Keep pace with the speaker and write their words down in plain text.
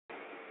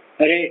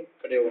अरे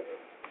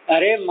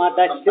अरे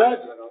मादाचोद,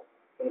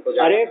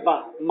 अरे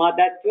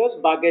मादाचोद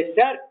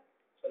बागेश्वर,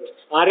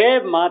 अरे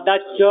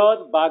मादाचोद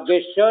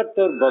बागेश्वर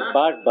तो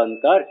बकवास बंद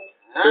कर।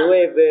 तो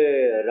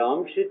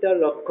राम सीता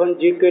लखन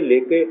जी के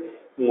लेके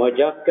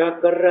मजाक क्या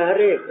कर रहा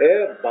रे?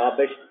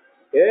 बाबेश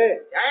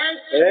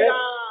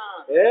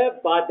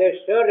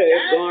बादेश्वर,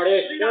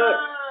 गणेश्वर,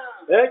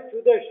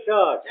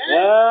 चुदेश्वर,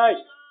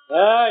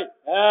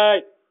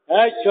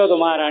 चौद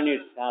महारानी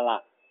साला,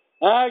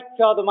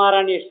 चौद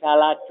महारानी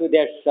साला,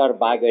 चुदेश्वर,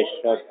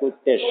 बागेश्वर,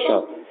 कुत्तेश्वर,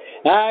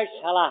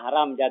 साला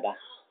हरामजादा,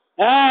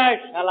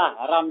 साला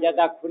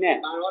हरामजादा खुने,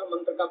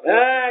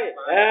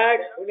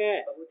 खुने,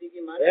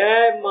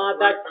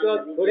 मादा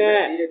चौथ खुने,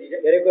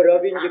 तेरे को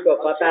रविंद्र जी को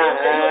पता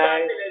है?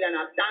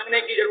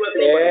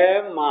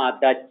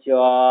 मादा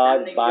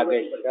चौथ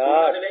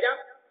बागेश्वर,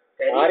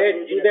 अरे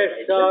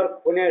चुदेश्वर,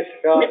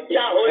 खुनेश्वर,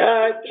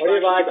 थोड़ी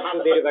बात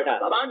सुधीर बेटा,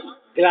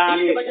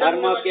 ग्लानी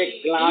धर्म के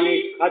ग्लानी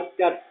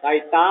खच्चर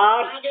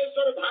शैतान,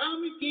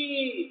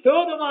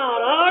 चौद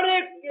महारानी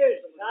के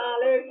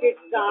साले की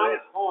टांग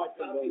खींच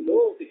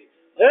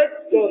लूंगा,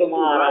 चौद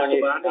महारानी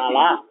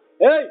साला,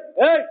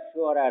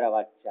 शोर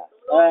बच्चा,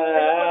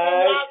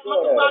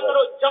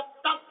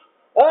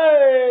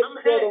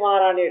 चौद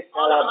महारानी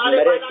साला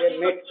मेरे से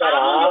मिट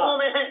करा,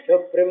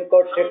 सुप्रीम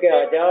कोर्ट से के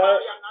हजार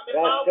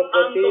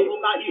राष्ट्रपति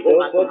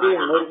द्रौपदी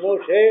मुर्मू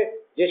से,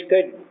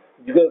 जिसके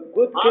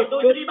गुद की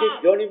चुत की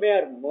जोनी में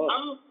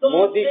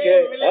मोदी के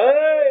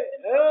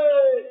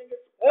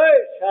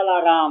साला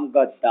राम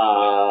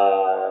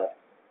गद्दार।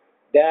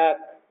 देख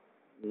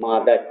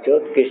मादा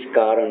चौथ किस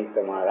कारण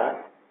तुम्हारा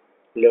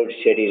लोड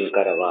शेडिंग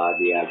करवा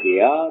दिया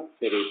गया,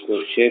 तेरे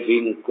को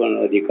शेविंग कौन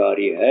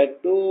अधिकारी है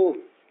तो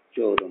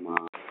चौद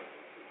माह।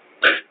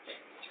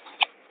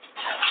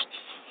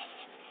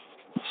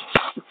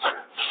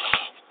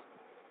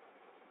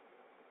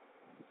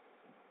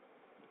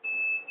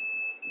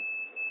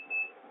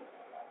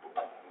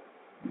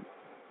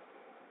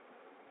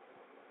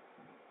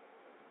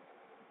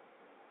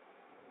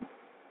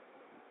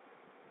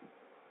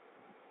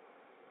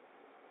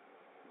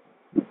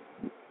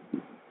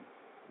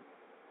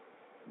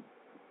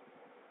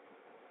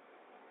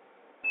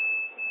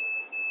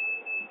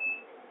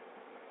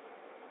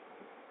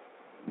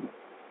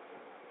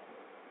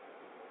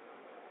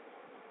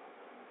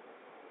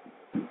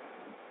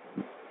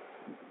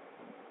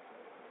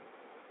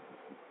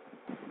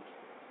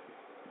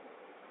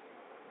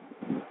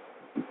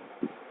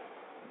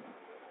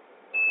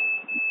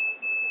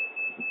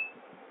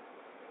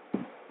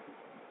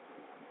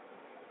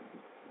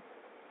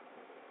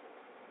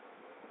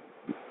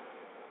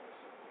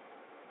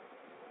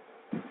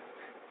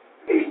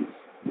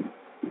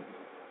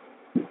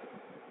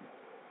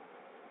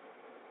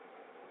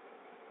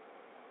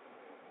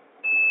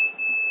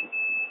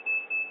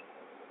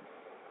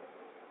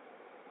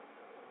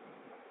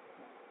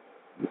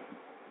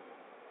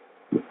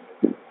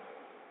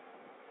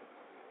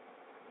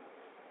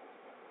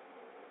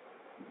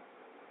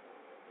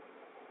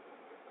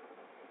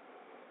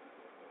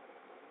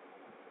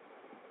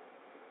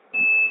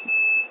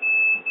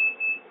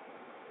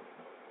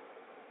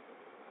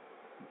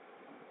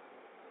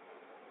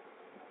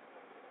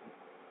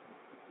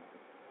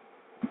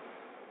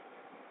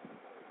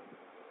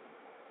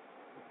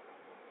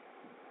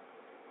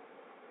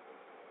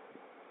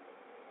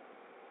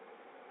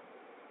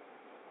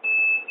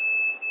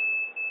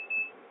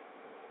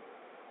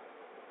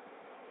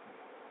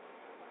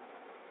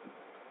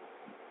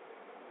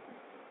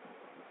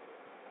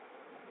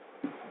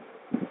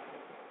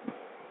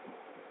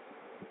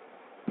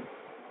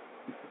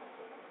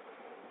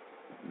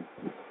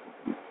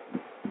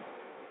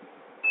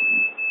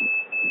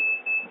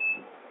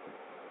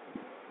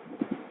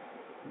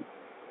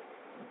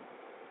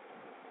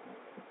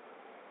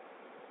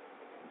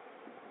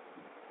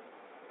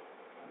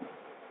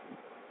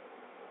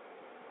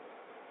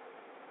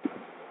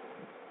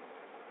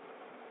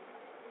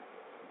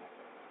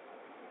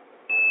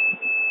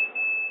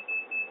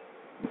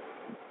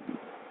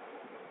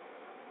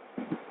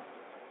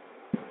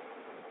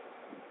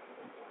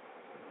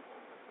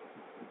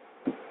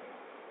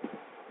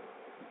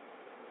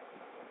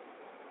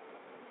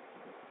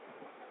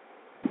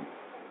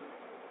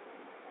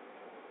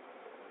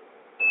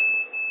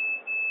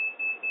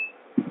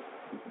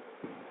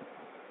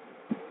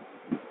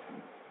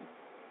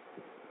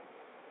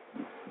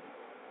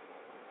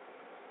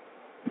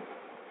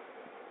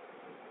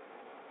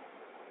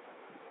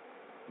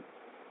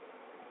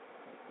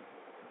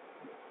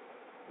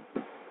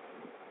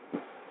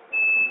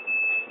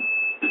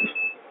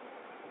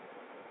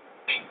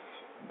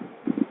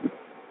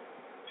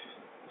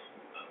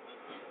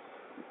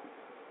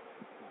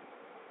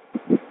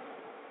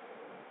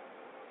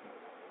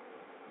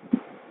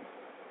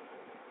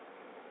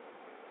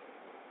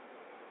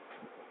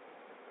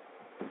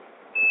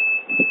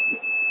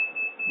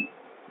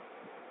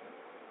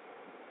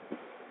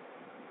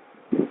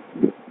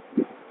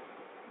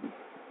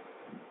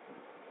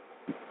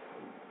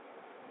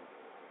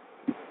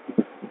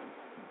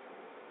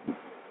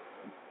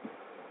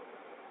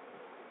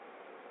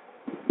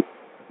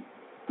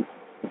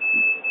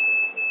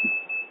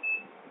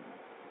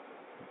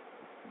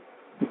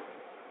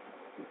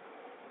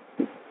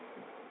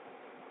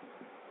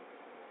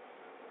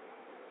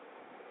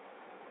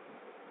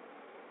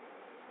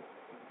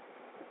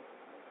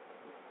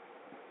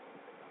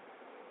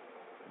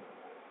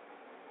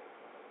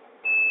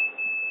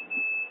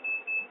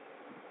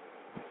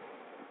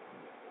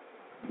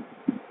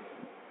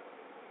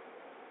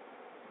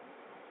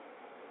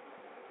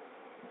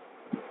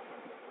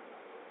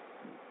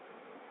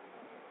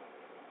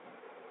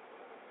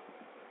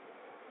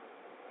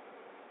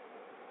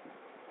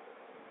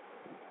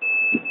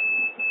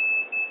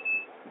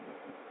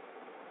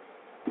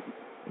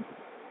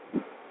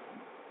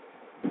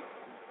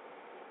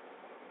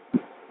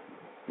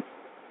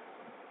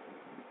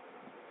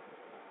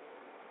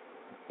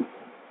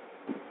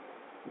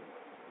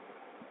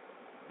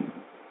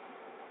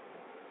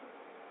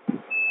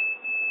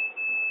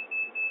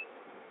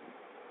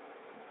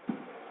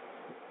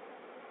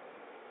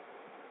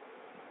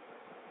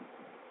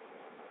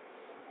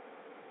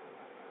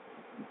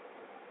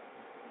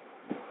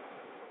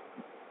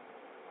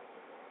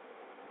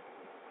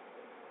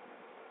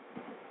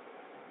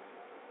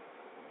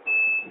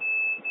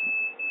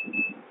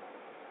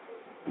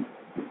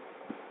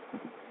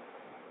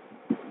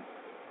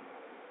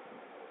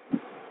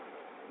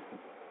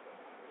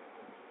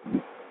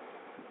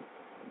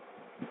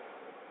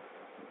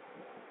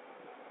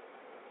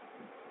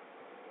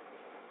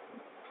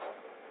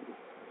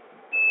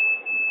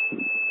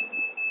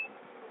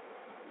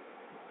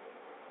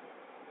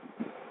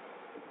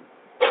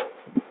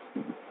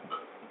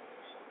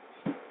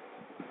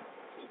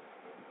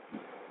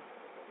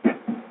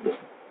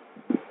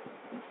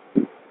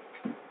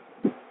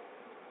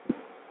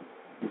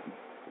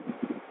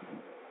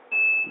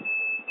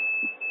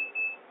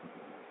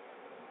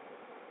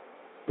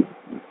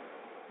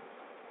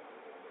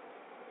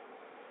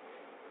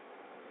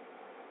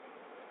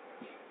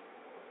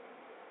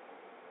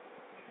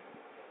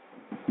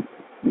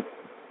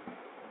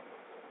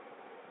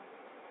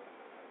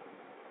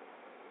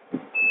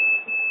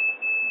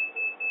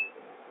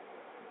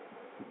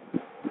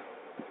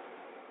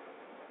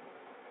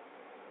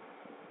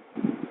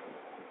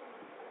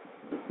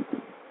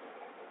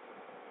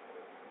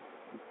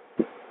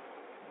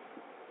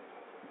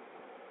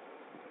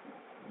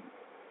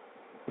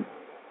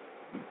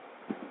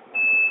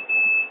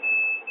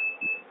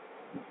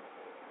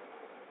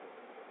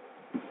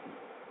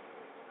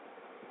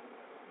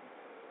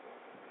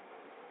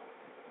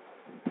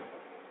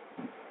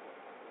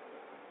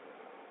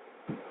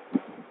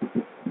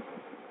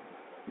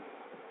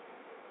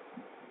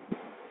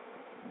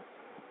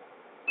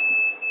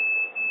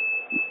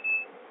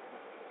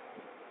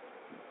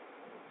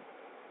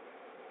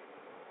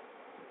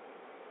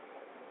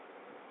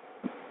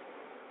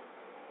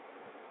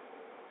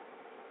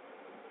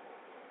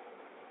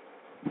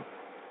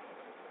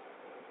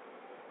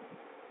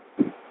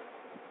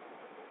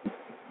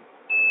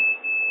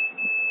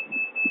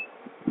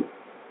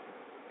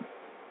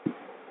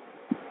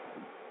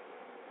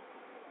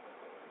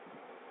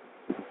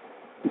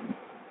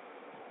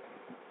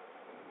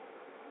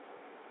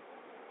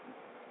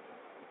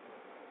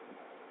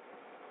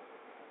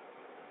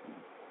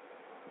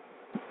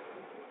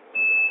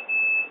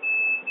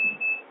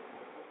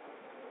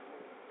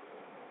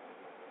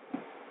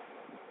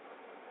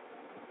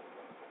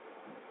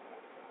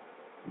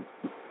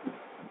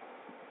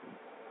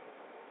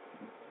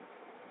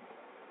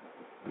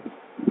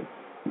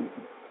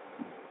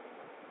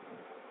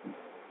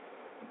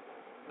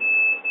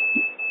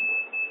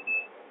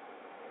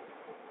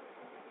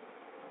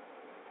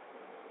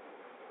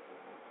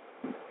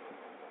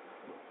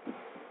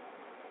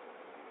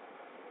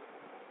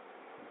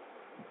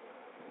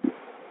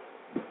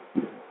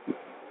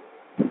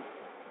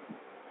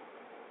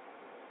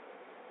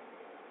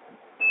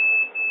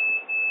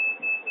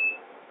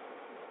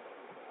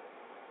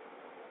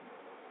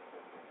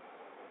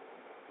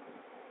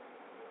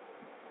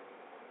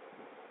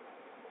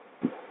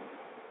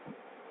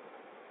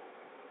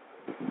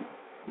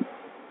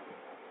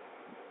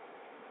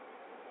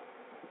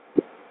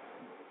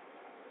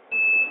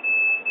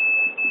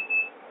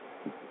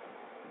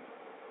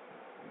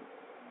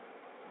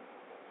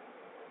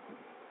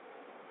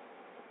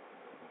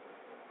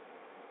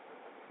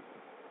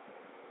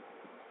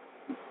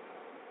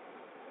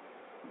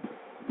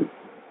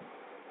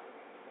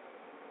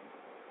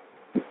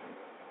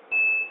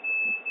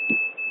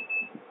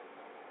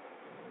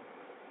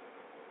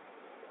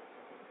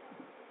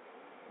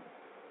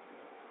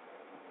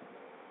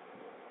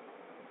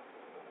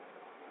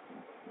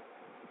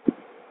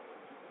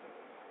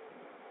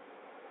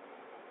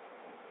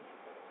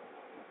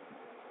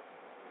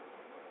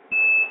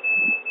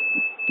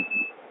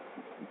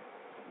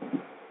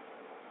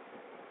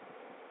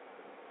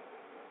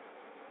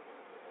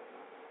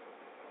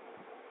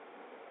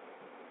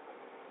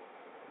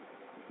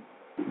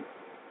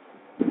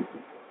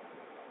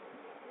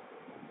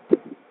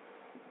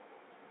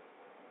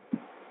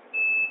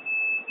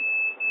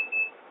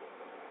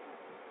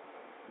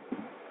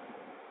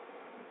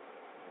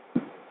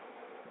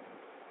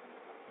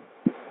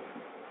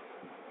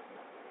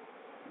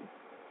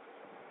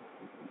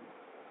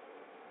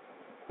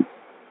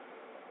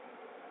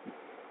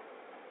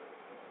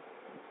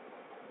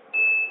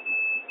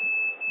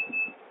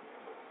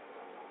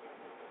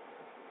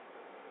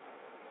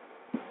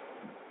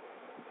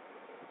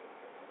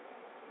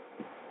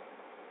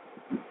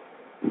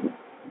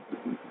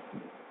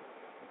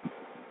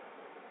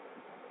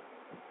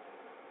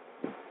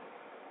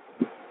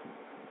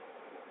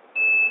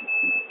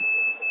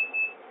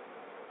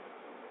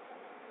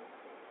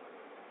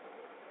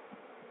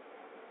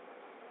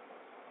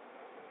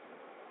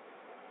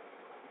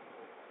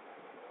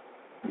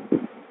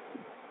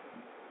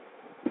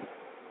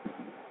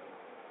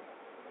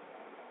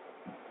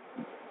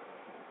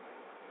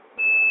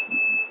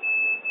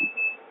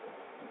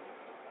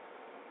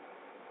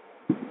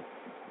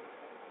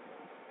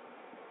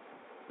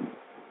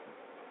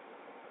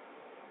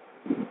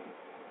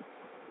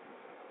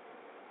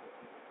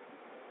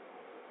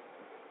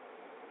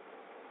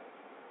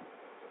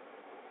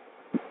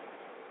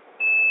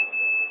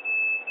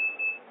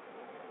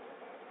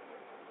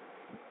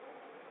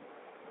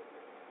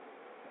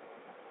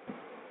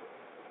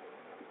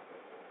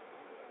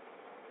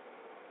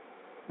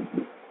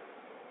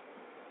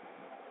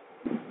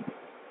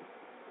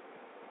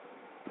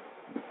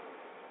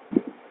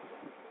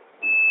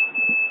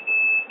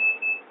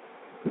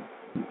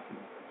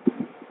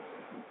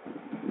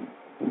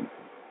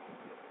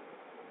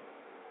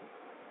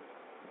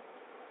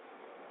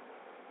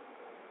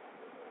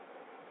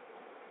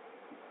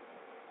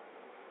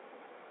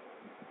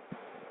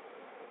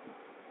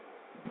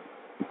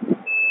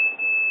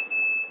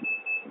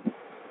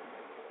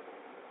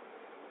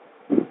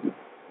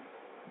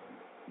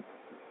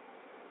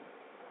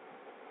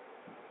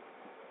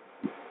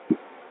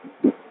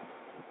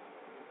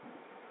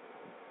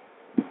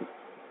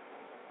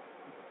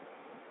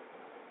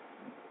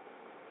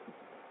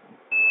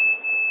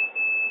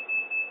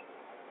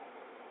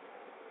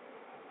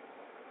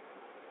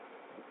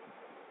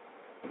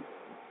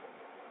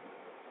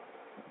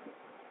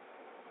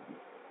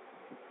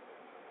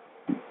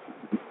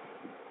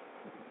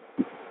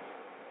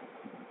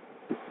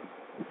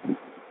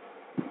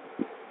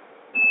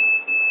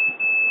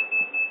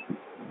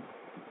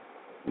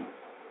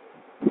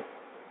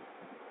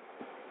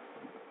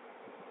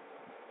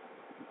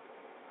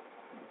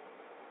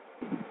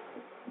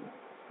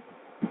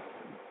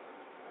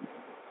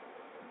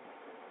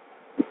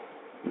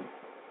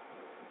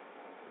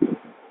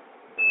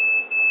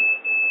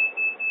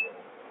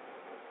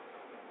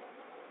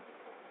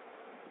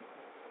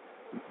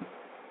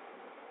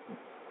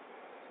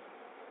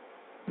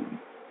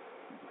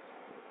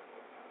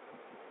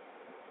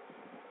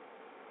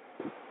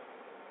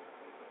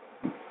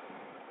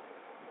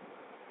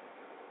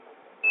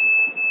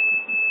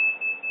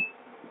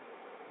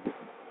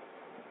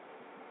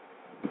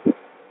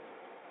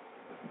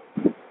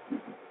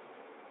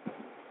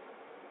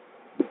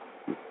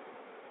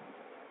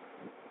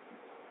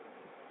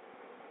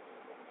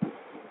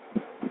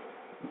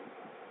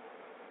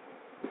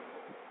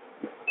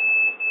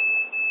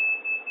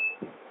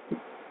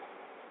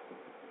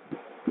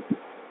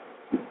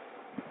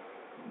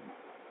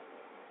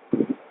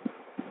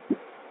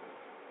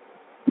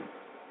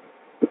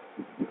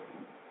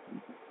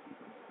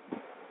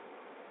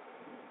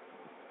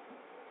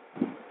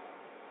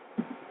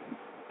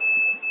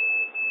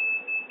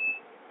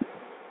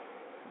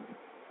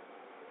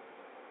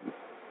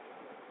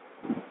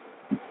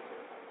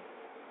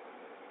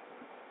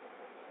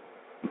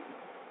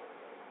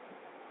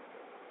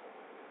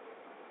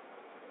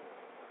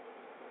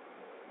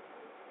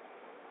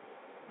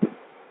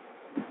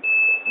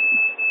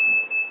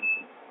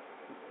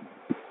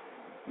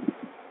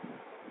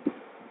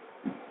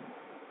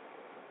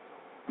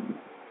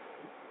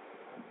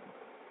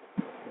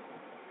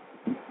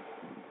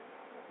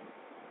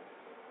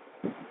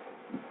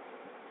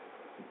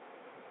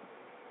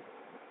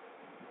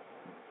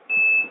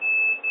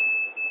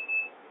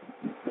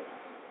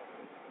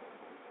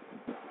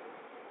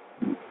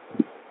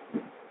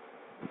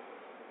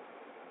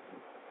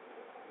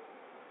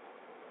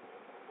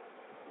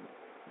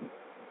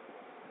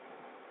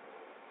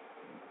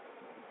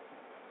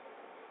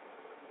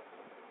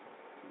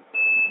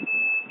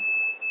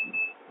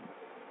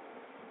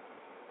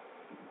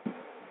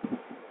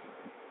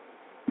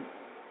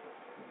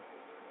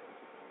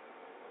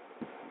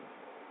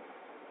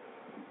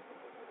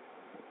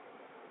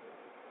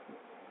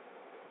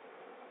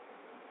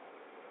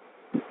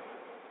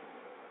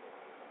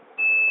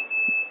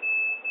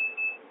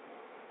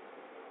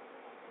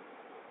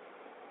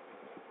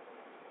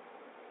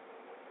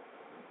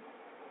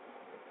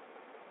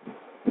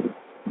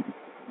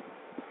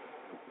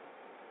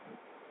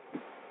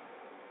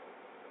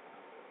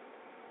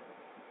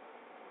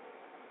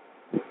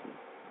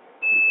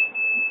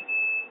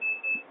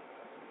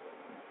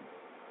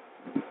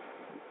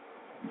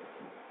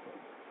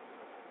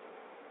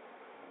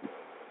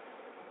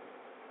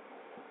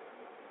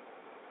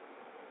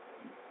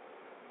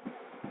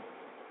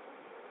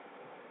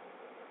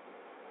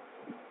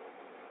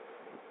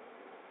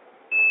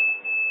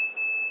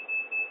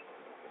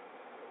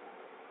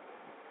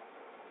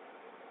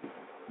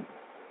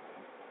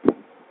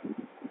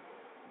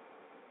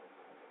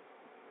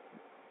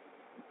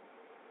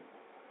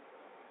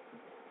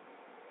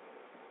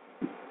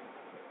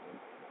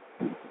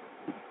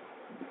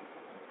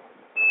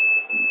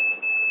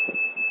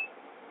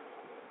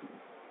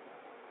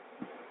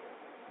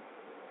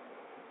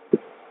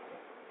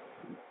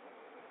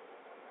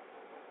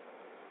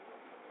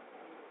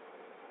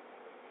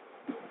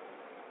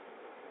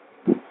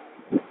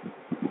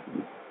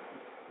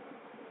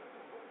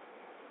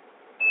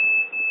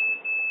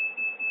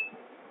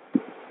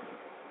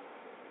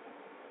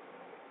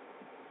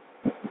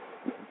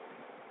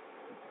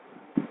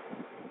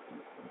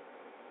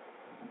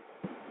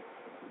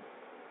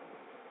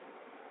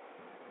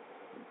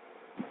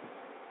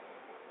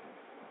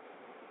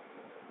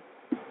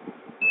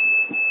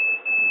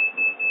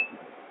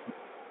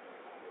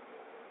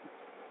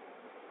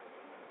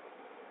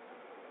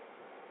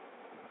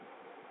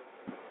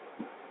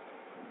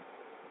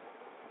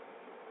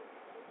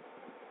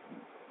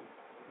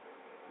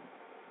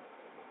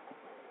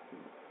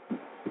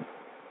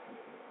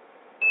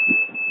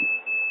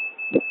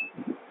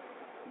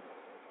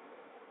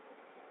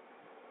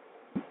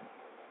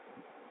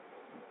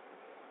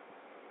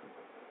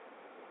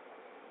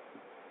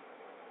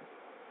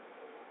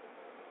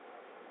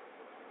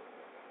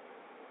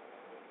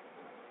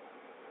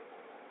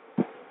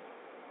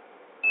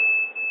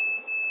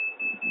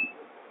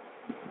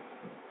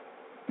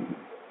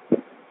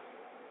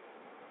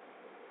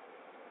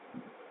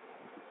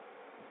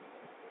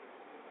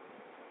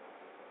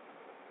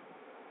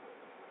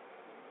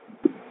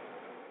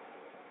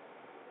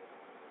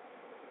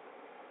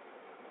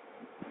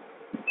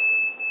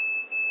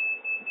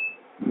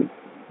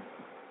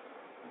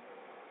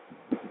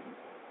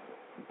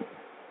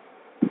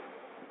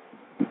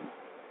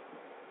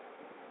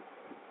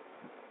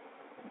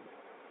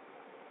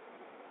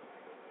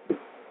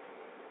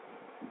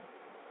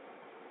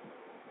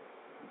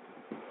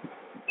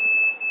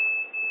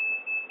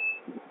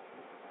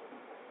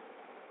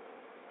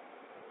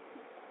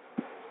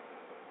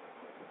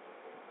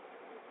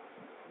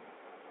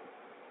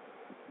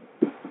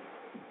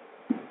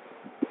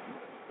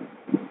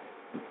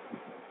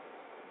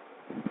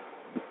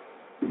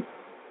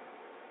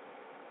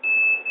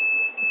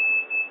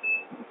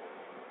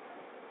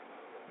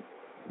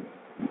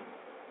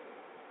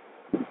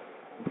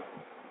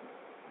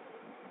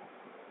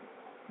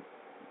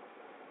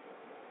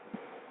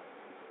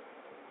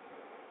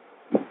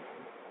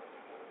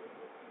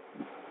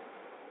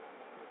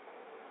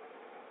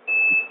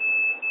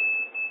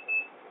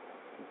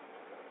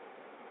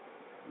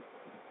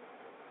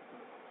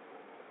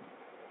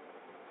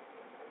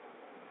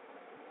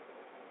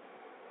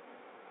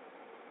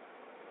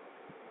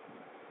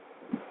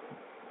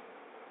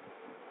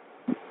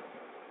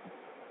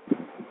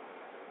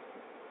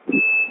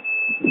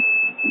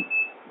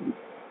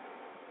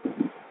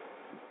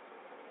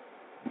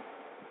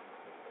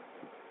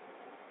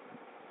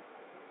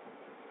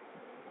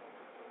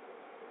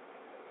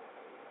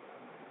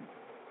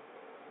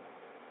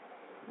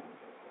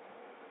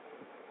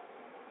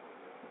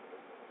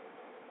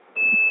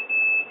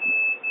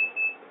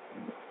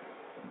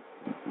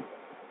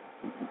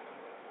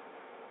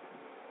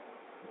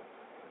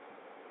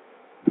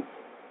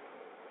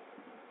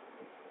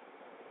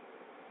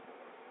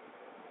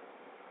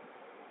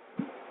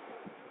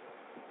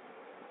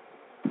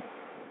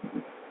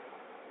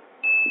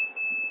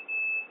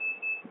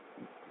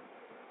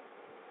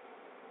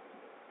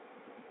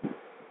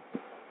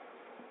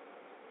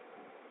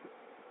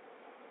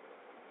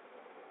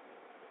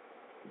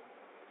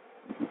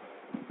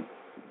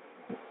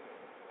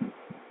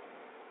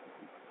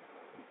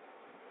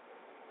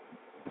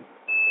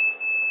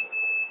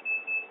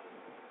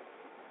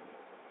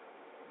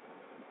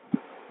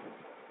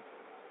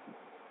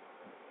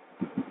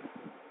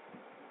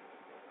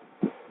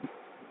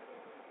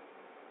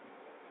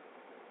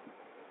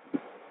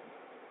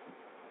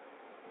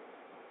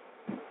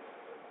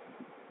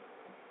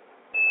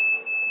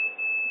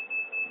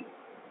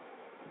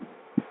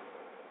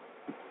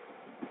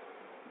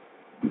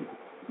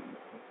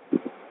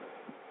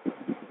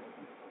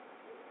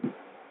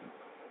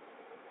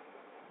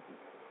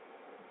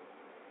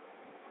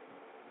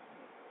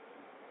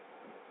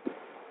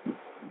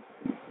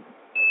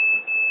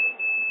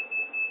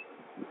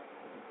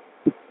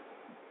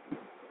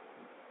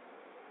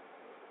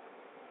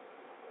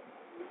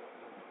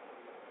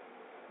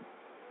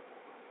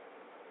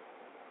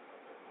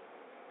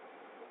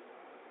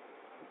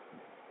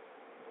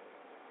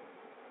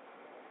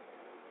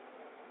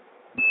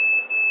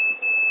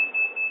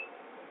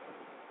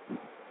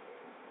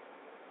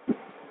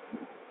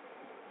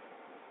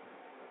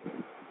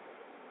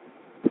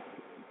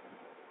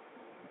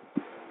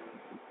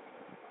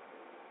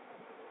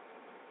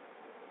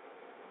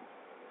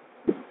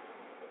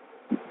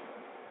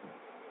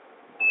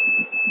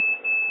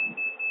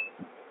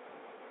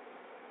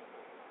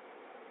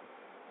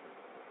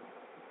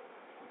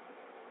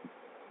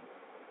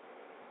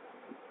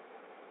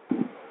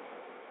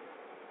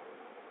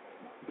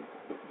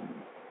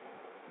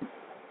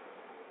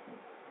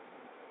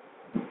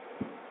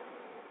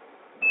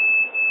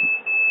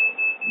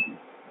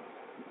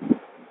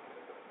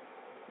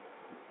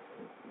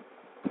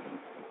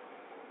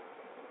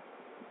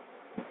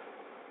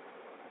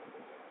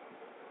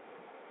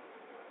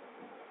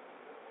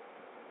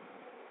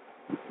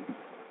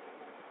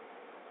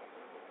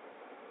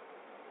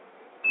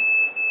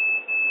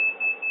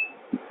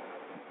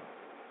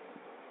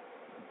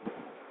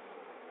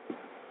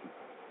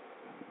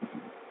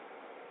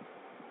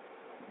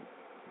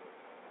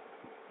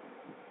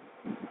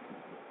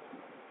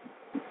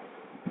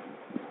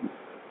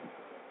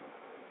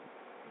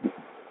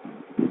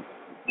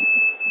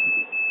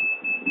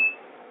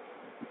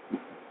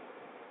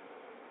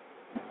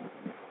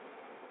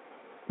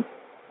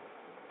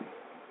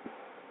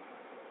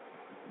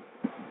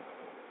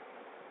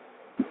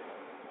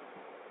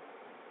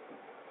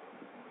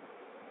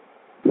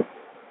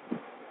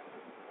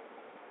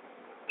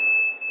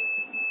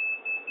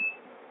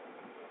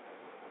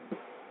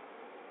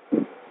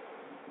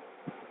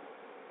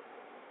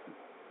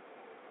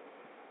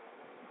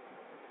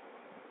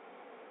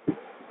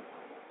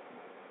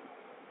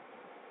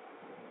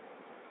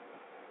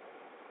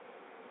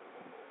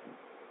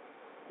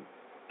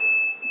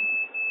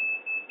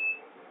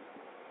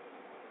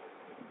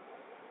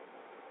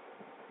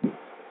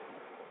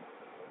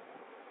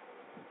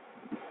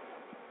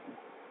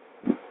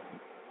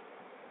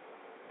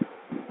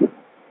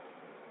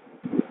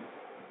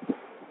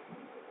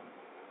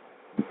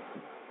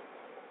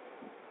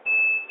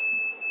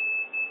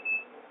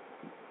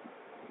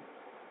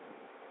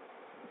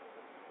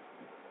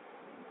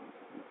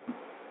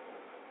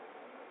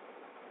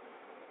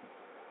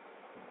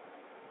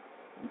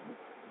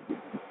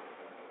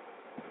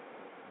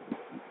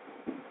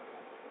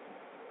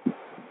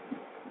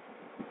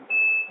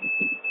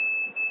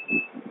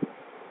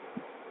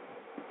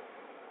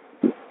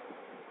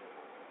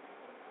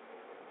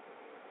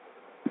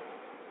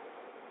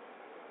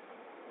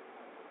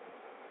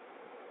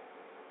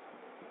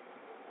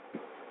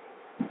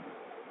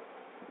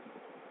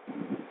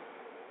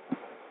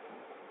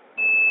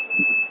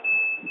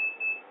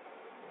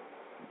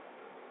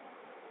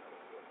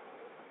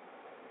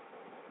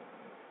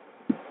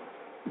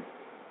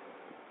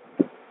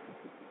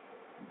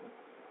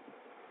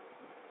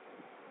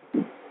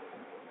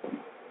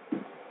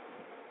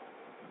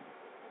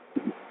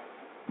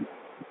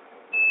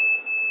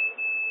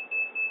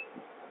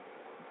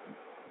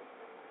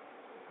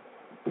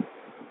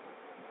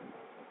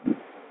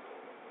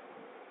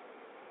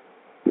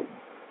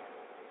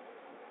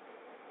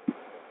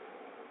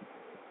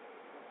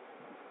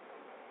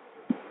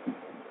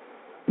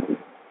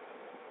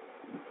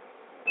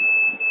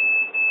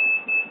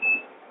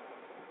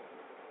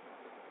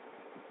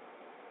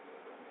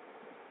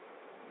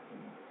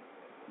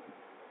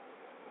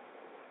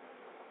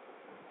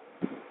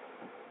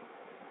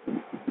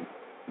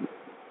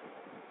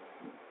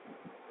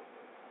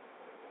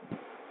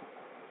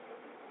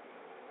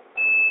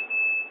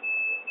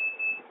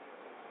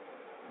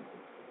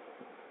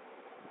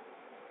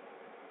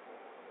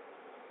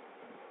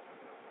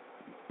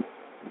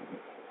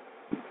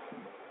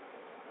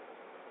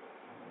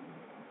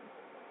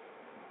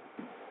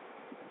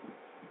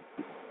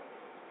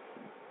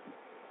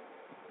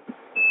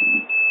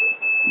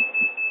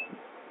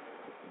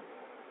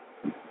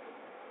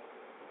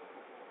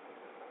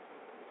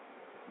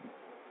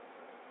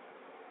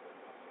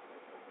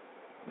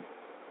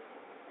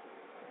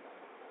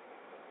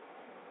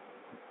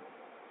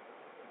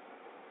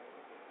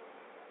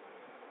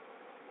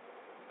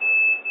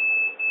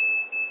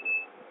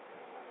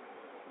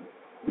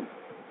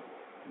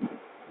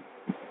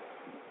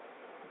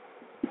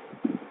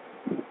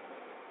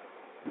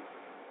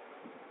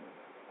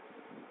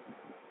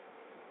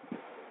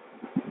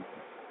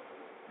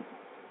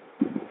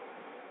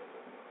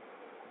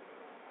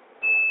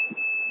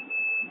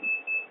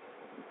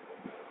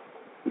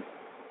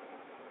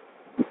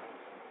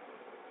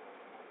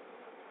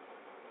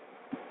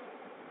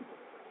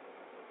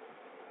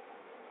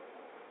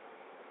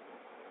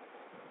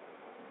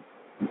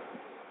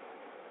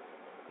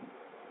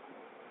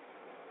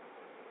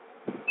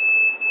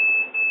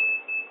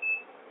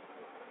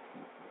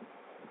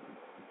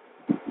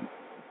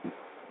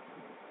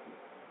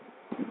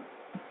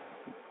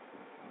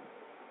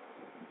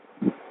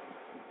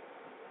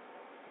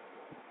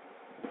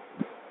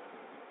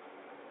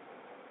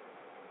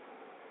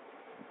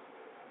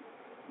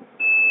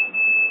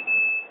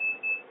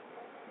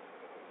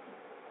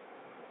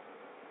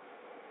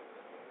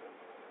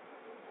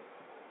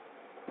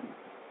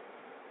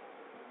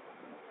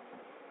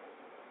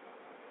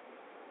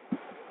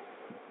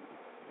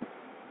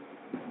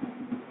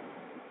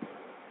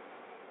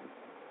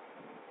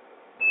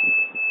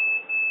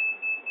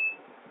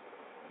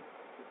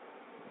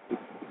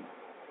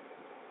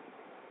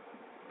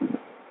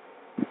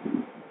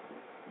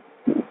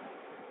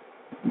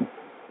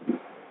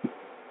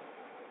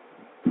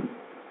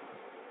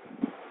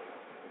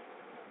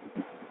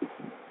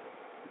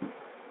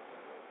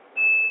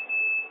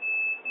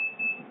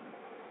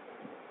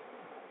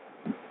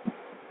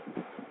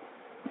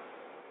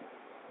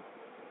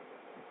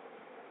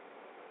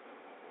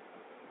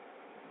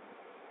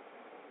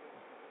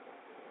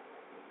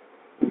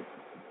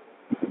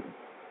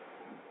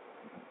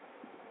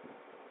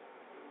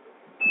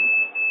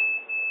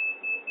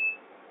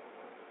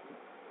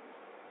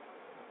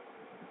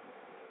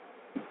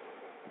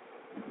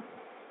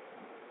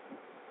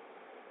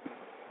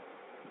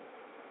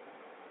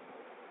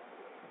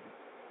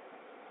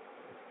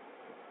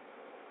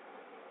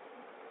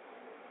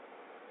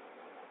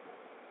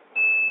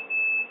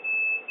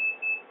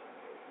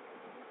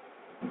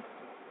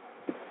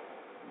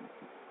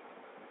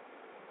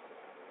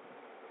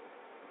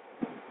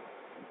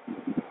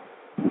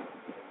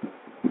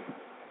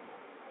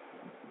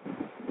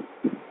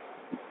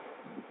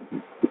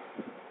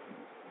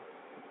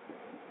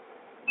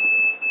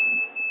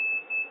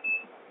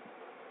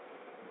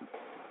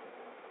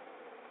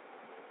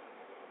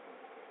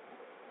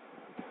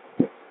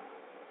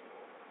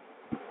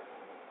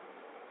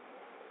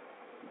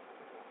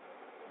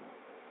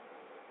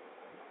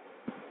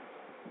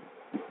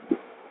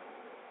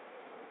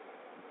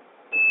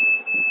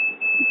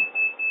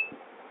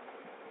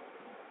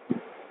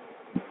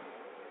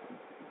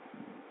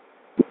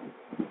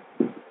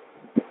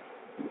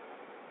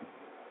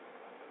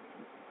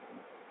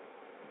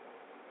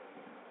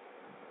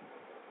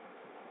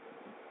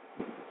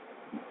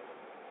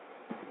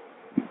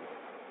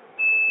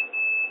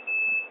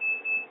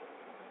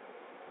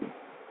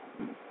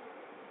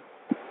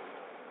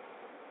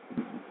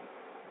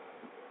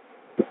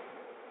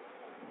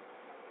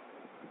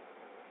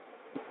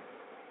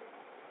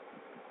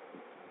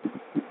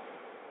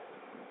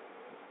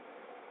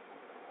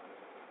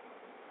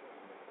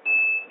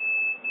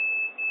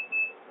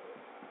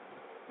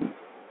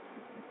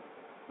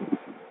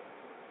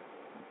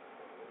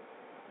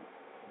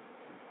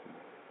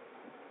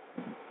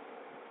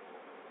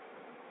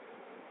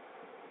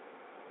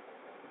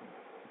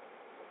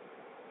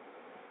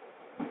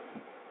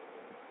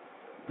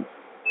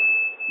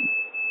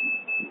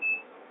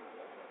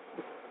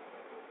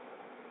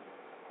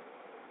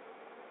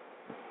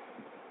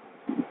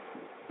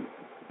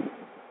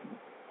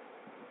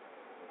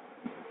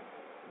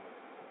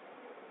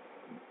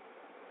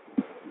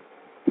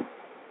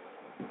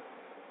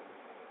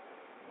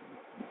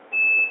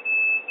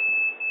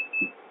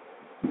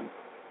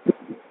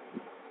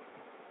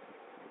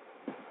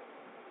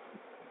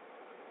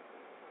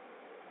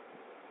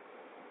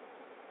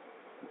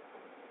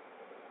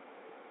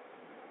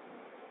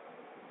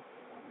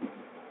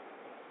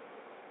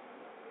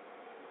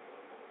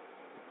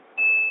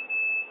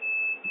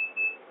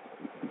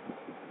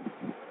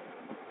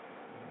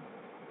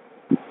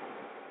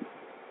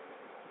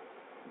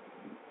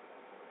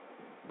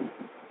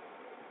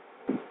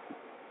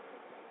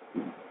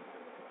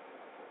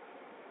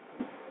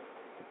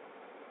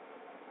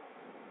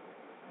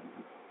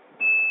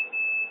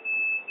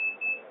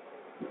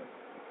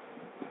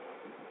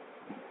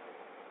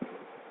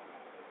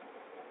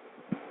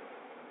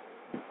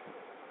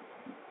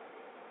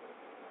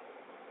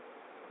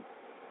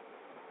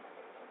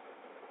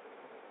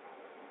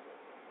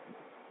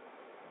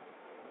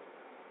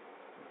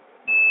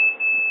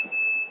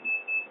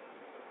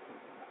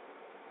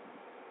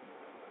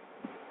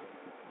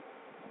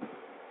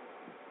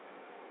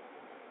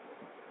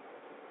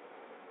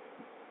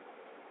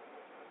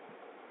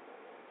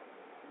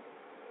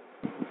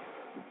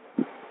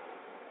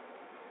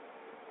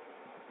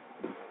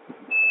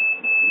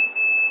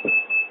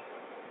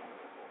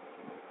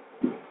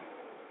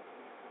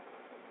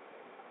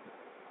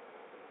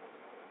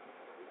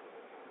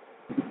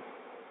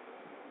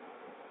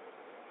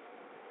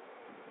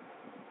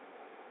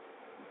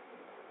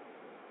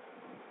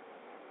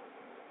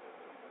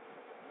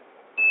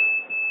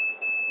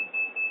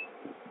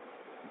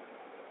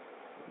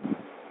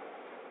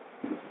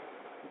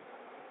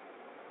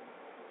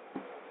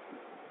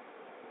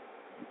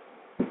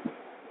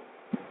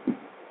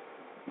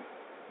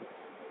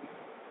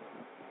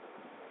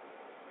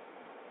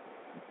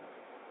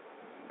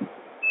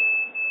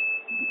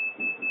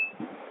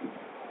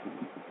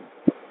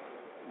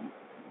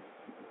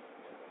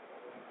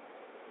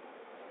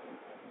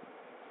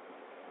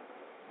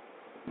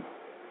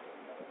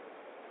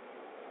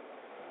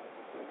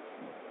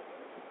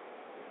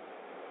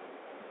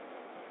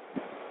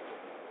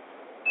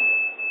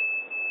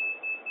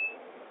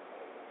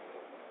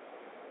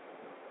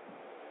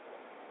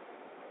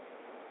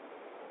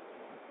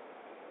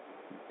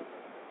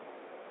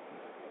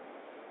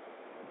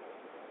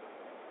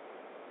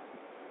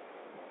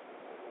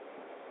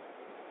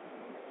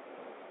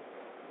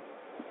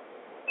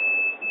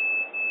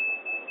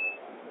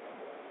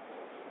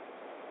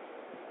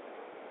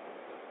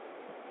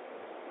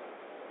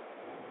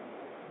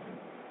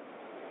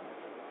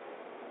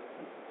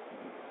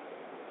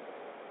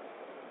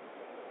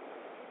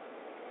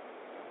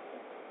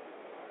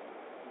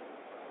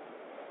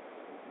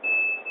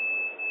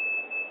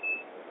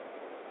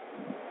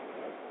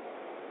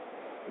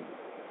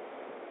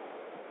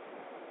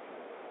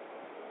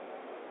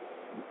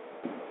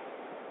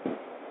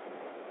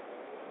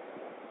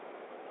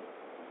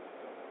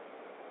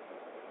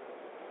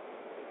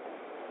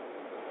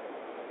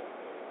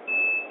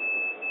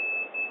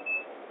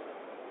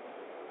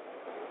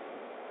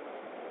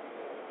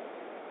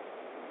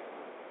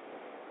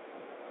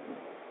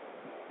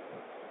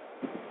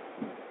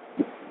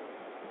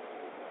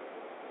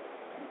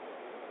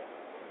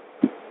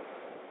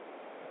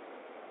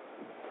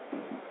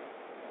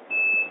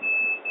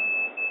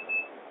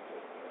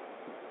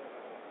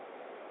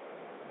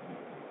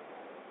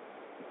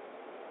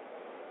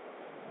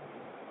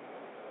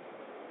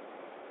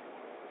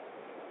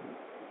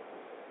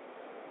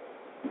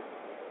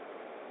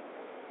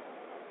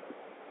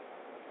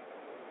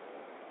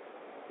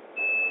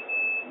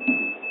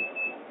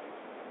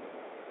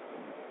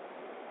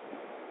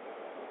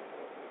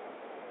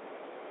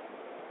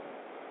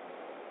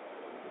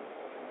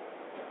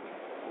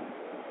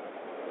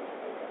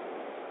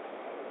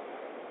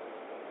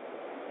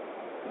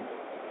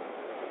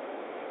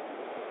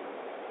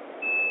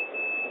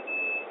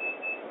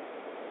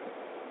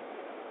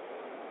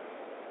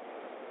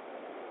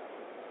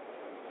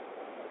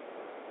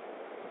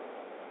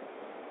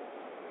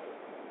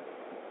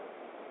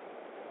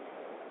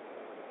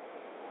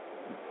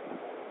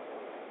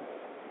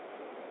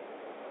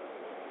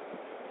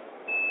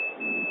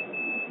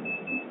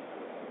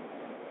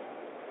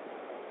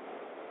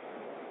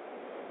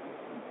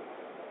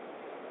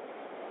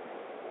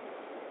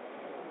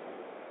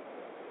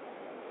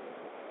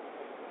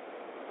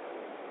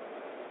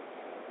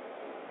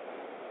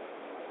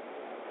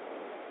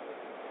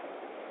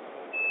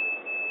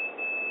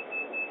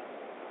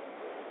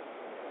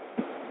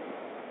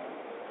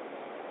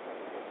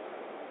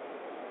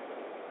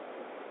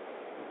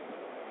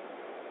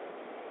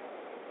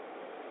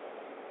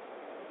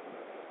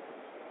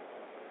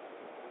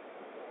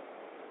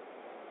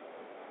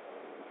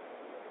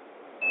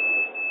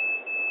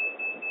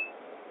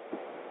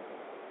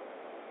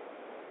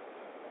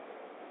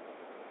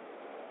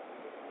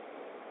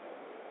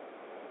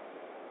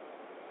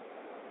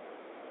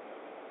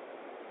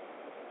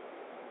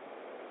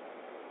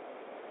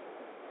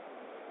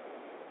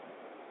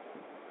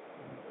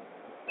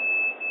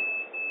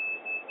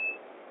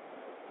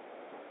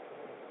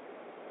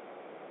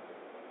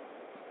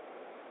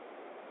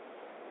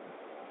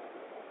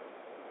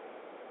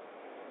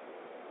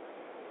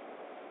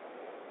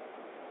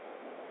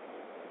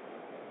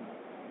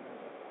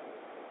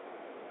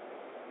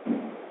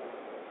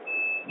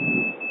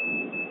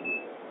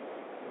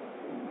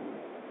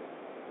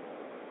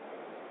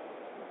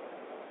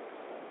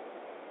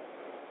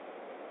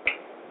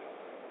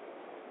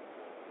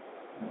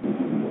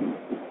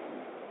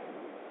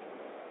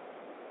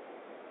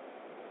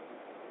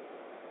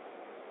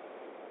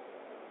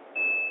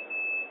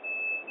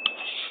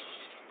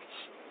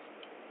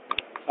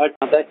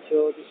 That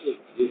shows it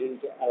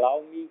didn't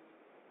allow me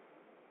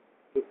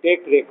to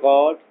take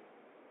record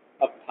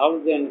of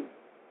 1,000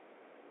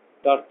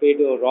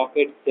 torpedo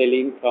rockets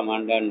sailing from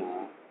underneath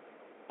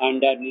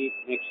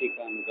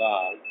Mexican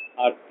Gulf,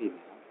 Argentina,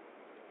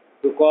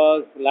 to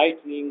cause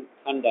lightning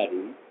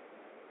thundering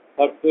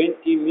for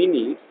 20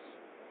 minutes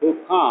to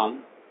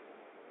come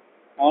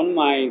on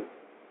my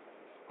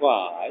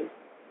sky.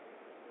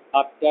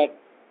 After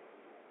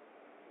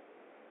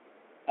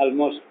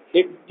almost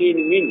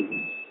 15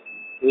 minutes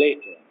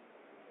later,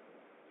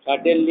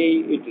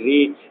 suddenly it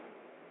reached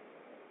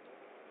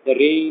the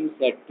range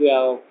at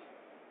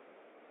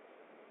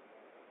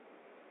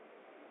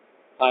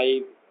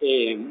 12:05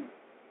 a.m.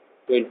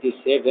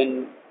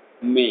 27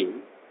 May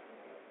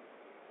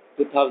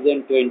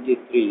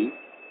 2023,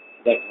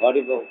 that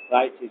horrible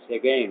crisis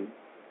again.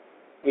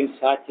 In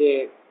such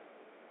a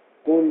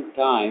cool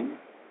time,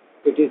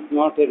 it is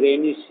not a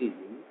rainy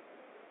season,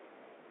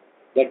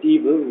 that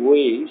evil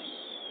ways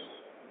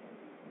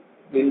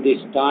in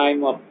this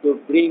time of to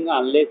bring,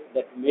 unless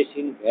that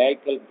machine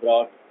vehicle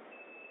brought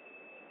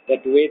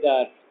that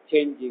weather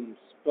changing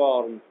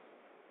storms,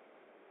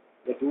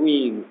 that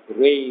winds,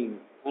 rain,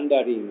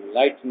 thundering,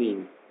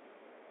 lightning,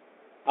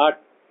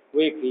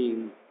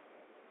 earthquaking,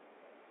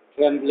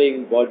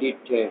 trembling body,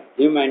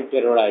 human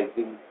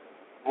terrorizing,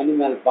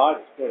 animal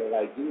birds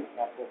terrorizing,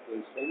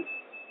 suffocations.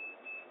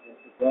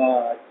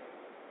 God,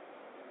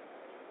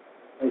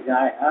 as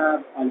I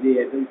have only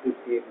able to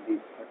take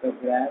this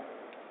photograph,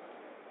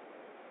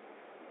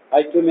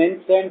 I to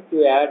mention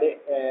to add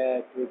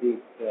to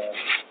this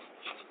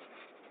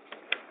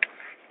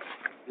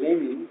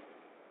blaming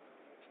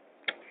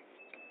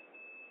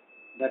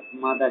that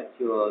Mother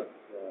chose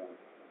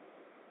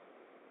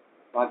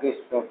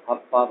Bhageshwar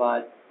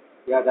Bhappavad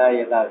Yada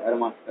Yada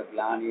Dharmasta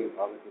Glani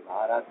Bhavati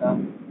Bharata,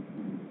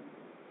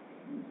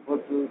 for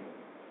to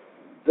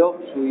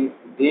jokes with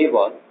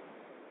Devas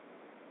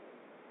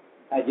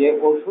as a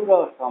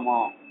Osura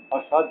Sama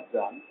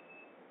Asajjan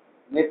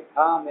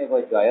Mitham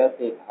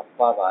Jayate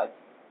Bhappavad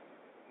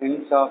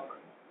Himsak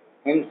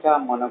Himsa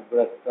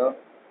Managrasta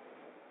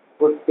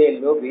Kutte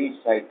Lobi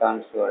Shaitan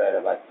Swarar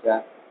Bacha.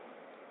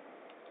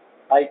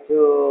 I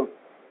too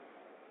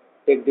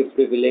take the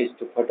privilege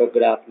to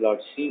photograph Lord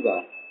Shiva,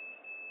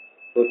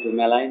 who to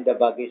malign the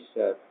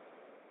Bhageshwar.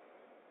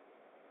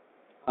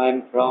 I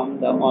am from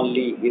the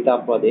only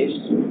Hita Pradesh,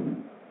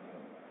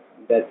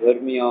 the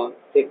Dharmiya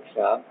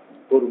Siksha,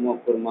 Kurma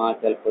Kurma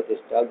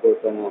Jalpatishta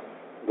Gotama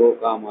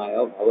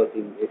Gokamaya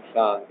Bhavatim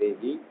Viksha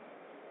Dehi,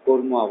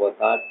 Kurma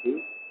Avatarthi,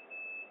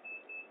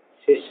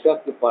 Shishra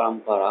ki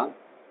Parampara.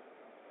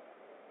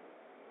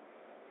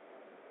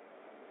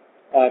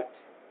 At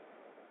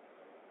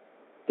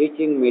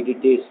teaching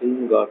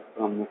meditation got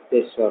from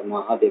Mukteswar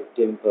Mahadev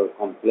Temple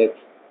Complex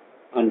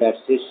under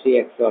Rcci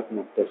Expert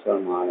Mukteswar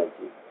Maharaj.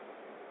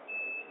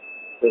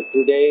 So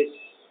today's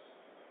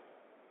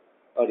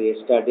or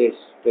yesterday's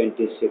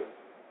 26th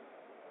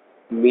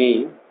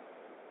May,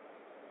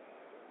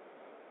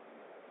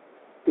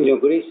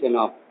 inauguration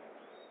of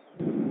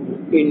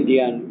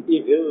Indian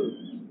evil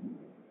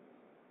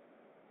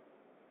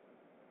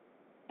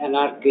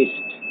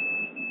anarchist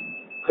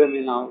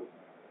criminal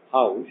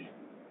house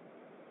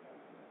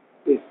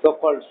is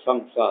so-called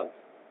Samsad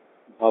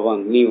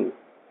Bhavan, new.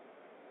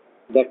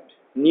 That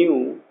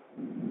new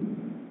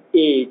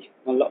age,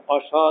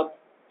 Asad,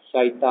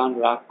 Shaitan,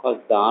 Rakhas,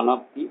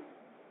 Danav, the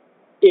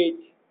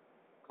age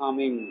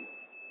coming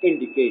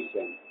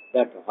indication,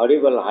 that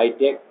horrible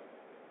high-tech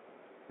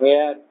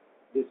where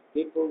these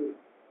people,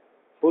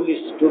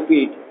 foolish,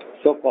 stupid,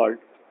 so-called,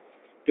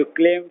 to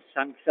claim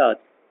Sangsad,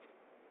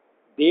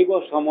 Deva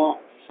Sama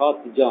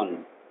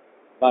Satjan,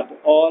 but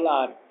all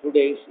are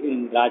today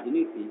in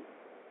Rajniti,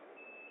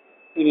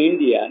 in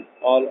India,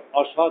 all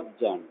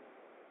Asadjan,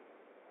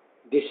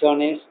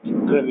 dishonest,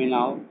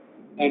 criminal,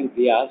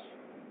 envious,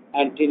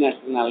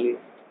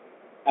 anti-nationalist,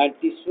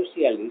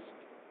 anti-socialist,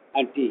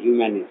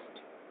 anti-humanist.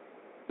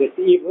 This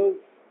evil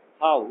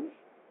house,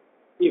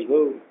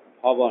 evil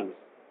bhavans,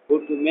 who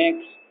to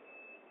make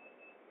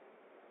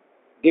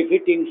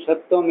defeating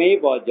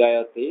Satyameva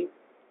Jayate,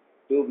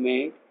 to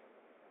make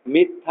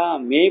Mitha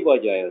Meva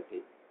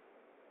Jayate.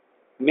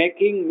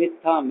 Making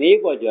Mitha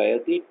Meva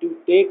Jayate, to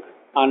take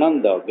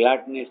Ananda,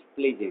 gladness,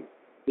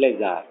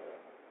 pleasure.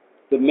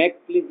 To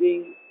make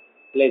pleasing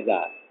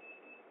pleasure.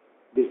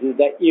 This is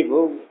the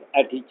evil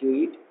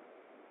attitude,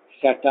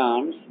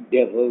 Satans,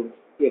 devils,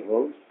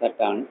 evil,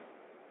 Satans,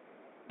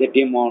 the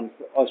demons,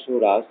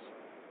 Asuras,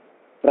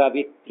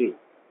 Pravitri.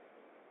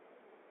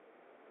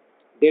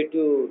 They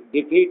to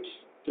defeat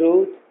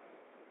truth,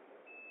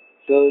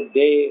 so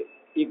they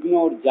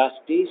ignore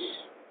justice,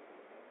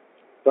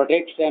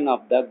 protection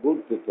of the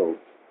good people.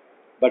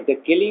 But the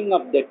killing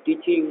of the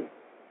teaching,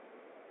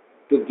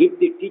 to give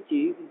the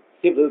teaching,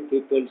 civil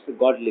peoples,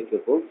 godly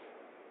peoples,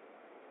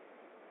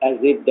 as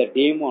if the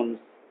demons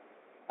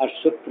are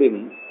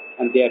supreme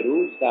and their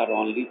rules are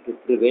only to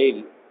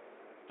prevail,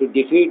 to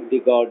defeat the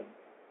God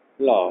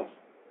laws.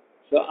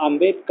 So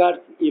Ambedkar's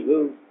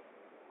evil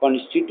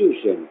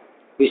constitution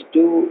is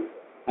to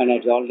and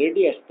has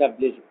already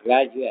established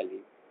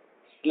gradually,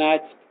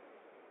 snatched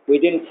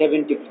within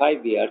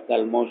 75 years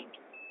almost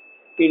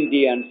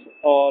Indians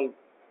all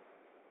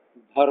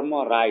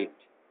dharma right,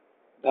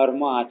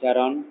 dharma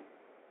acharan,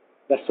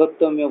 the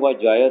Satyameva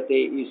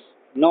Jayate is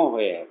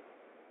nowhere,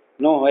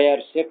 nowhere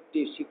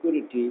safety,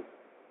 security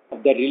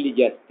of the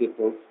religious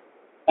people,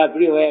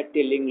 everywhere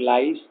telling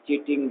lies,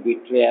 cheating,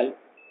 betrayal,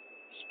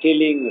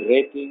 stealing,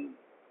 raping,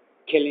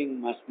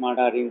 killing, mass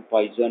murdering,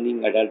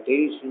 poisoning,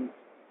 adulteration,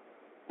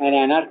 and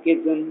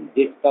anarchism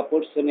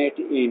disproportionate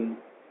in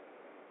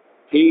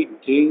feed,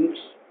 drinks,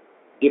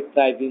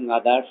 depriving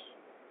others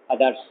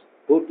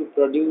who to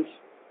produce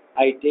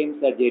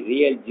items as a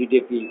real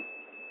GDP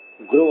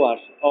growers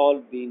all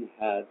been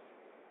has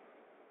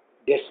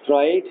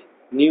destroyed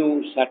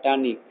new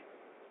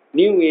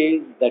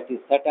age that is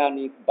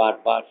satanic,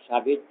 barbar,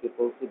 savage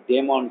people,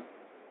 demons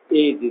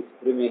age is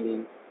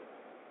remaining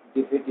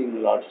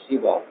defeating Lord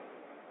Shiva.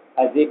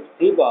 As if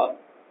Shiva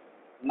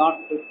not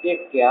to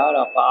take care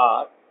of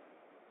art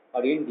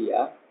or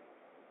India,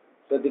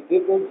 so the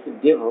people's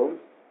devils,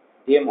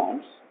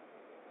 demons,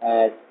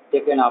 has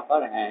taken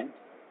upper hand,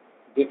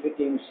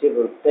 defeating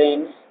civil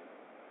saints,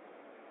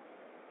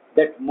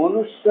 that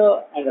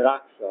Manusya and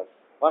Rakshas,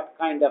 what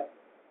kind of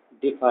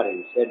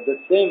difference? At the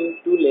same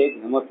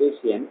two-legged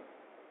Homophasian,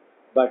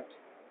 but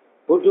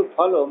who to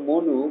follow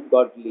Manu,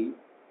 godly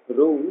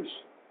rules,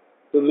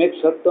 to make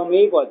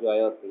Satyameva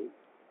Jayate,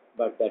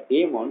 but the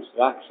demons,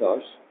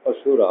 Rakshas,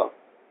 Asura,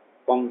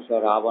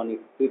 Kamsa, Ravanic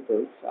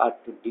peoples are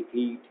to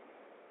defeat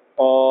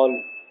all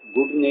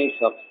goodness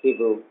of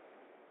civil,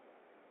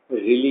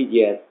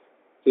 religious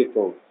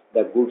peoples,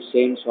 the good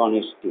saints'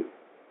 honesty.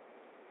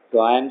 So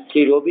I am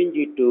Sri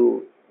Robinji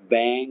to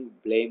bang,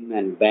 blame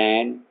and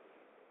ban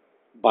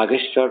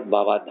Bageshwar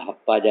Baba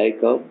Dhappa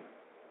Jaikab,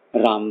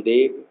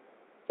 Ramdev,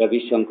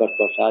 Ravi Shankar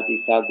Prasad,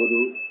 Isa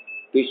Guru,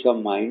 Peace of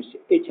Minds,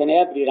 each and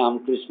every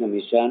Ramakrishna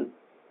mission,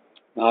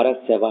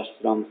 Bharat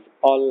Sevashrams,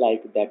 all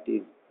like that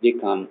is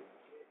become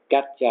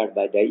captured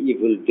by the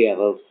evil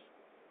devils,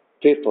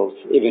 peoples,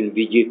 even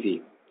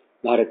BJP,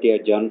 Bharatiya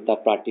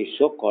Janata Party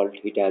so called,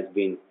 it has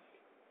been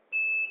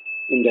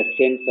in the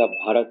sense of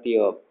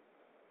Bharatiya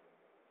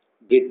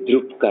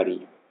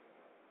Vidrupkari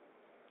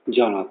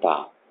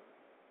Janata,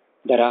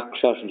 the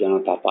Rakshas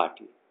Janata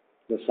Party.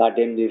 So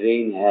suddenly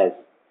rain has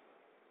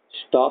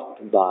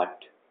stopped, but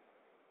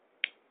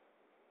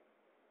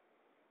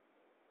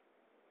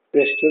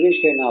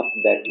restoration of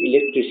that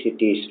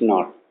electricity is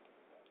not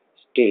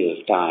still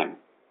time.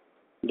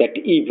 That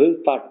evil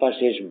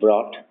purpose is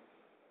brought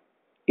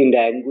in the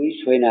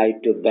anguish when I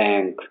to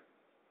bank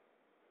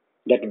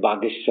that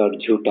Bageshwar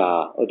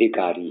Jhuta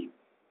Adhikari,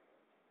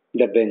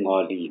 the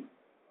Bengali,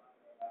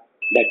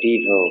 that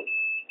evil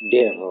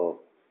devil.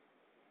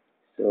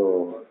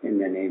 So in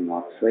the name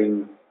of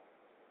showing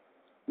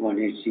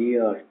Ganeshji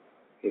or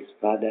his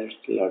fathers,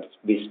 Lord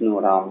Vishnu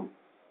Ram,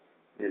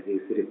 as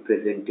his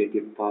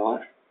representative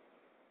power,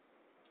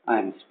 I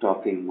am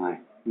stopping my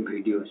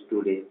videos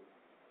today.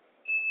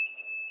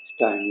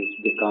 Time is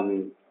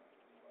becoming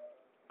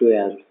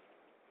 12:20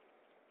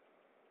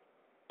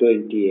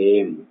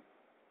 a.m.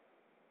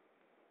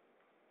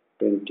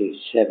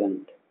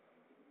 27th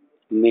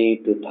May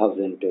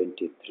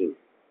 2023.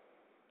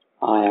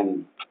 I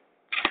am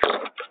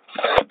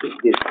with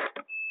this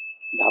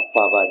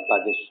Dhappa by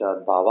Bageshwar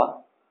Baba.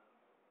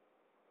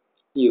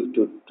 You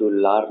to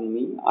learn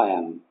me, I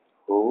am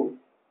who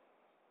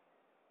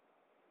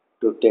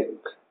to take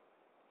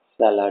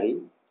salary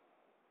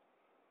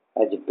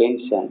as a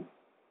pension.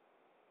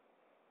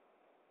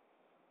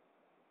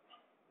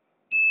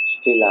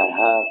 Still I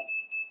have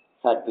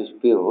service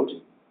periods,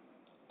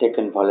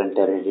 taken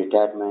voluntary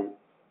retirement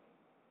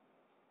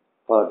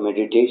for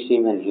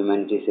meditation and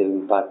humanity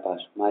saving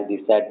purpose. My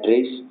this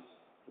address,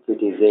 if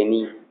it is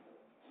any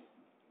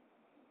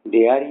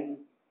daring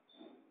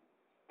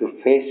to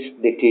face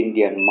the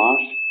Indian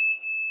mass,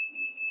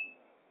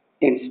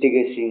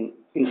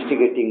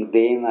 instigating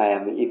them, I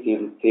am, if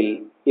you feel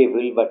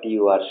evil, but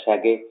you are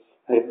Shage,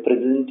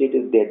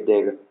 representative that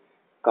they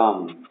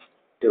come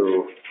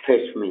to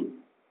face me.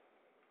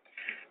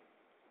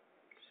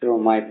 So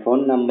my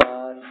phone number,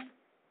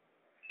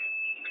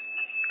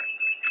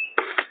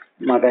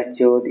 Mother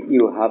Chod,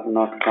 you have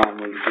not come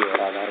with your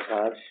Aadhaar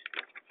cards,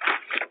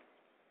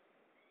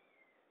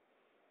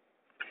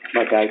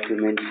 but I to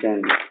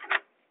mention,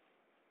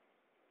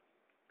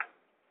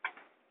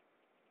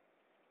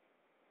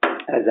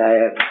 as I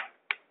have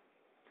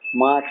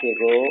much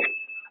ago,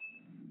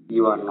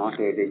 you are not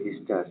a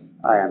registered.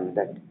 I am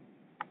that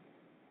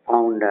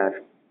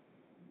founder,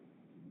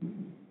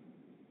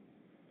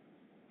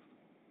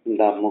 the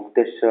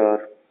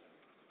Mukteshwar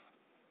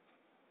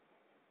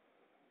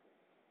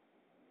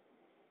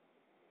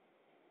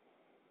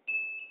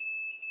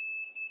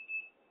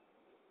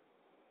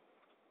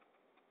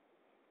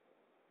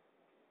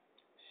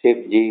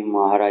Shivji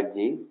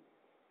Maharajji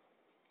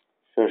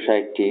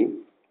Society,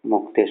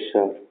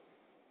 Mukteshwar.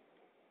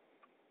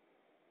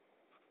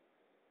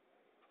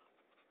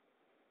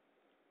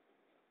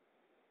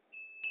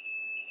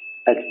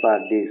 As per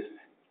this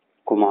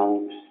come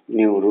out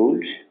new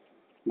rules,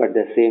 but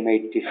the same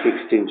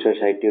 8016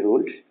 society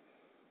rules.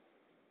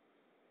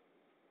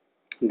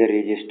 The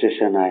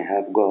registration I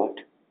have got,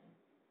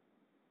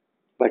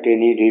 but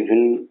any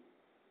reason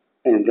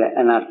in the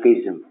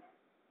anarchism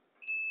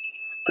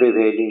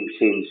prevailing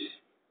since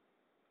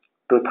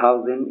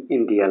 2000,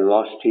 India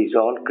lost its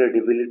all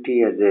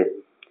credibility as a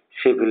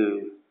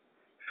civil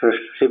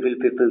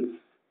people's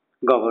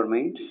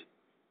government.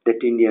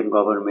 That Indian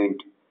government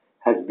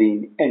has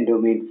been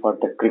endowment for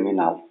the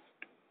criminals.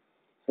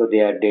 So they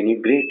are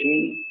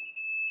denigrating,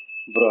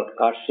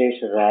 broadcasted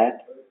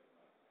wrath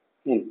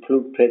in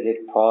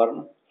full-fledged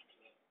form,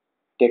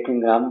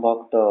 taking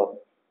Rambhakta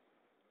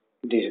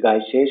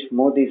disguises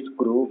Modi's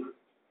group,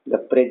 the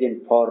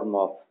present form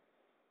of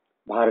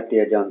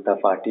Bharatiya Janata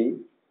Party,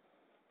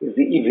 is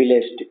the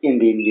evilest in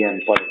the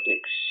Indian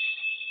politics.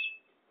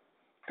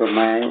 तो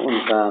मैं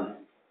उनका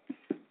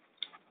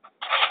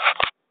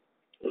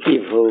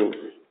इवो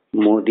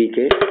मोदी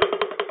के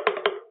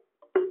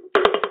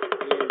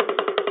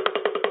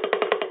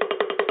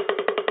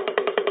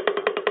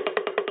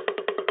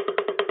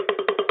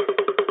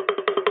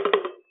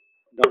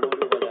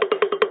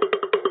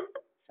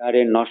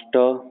सारे नष्ट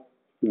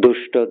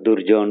दुष्ट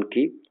दुर्जन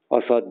की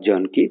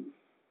असज्जन की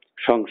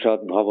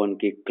संसद भवन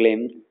की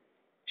claim.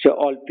 So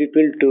all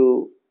people to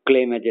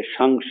claim as a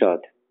Sangsad,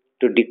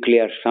 to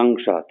declare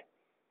Sangsad,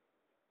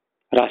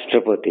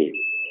 Rashtrapati,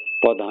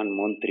 Pradhan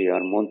Mantri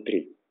or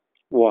Mantri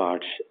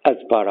words as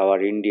per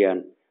our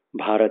Indian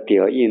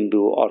Bharatiya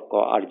Hindu or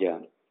Arya.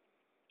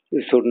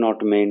 You should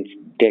not mean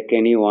take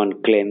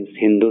anyone claims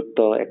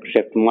Hindutva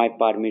except my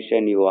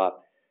permission you have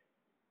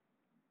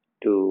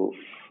to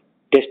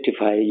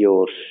testify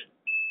your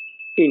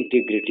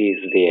integrity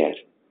is there.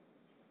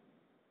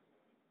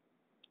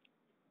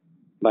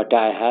 But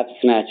I have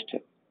snatched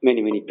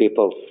many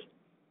people's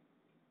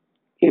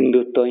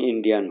Hindutva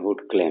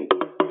Indianhood claim.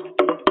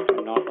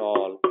 Not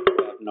all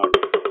have not.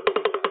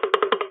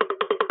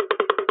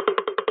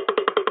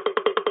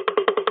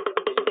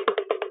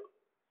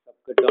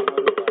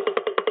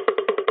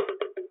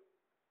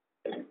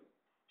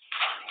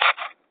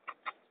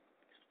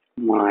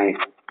 My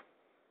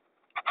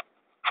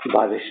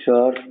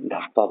Bageshwar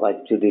धप्पा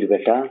बाजुदीर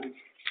बेटा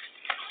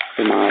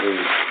तुम्हारी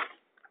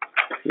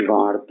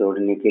गाड़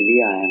तोड़ने के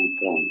लिए I am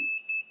from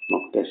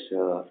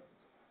Mukteshwar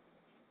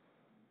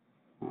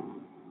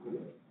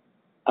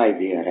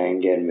IVR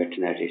Indian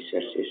Veterinary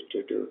Research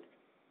Institute,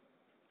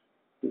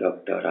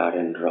 Dr.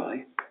 R.N. Roy.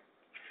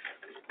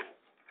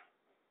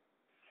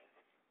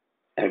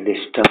 At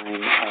this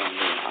time I am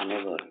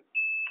unable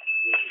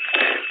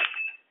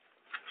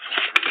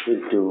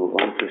to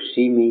want to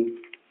see me.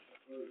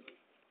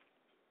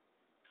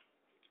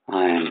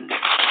 I am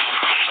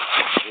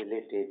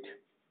related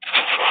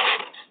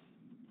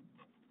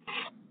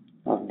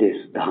of this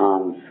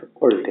Dham's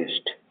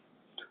oldest,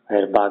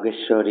 where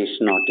Bageshwar is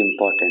not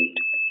important,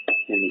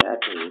 and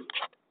that is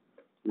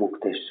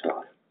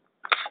Mukteshwar.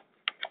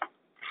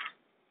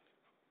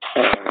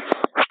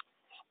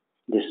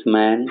 This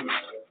man,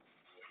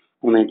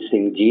 Umid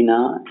Singh Jeena,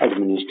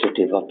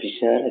 administrative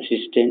officer,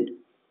 assistant,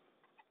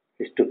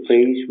 is to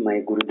praise my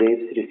Gurudev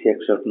Sri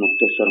Sakshat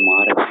Mukteshwar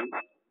Maharaj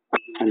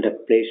and the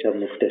place of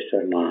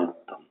Mukteshwar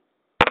Mahatma.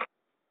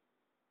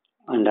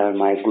 Under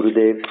my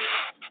Gurudev,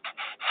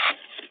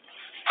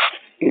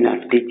 in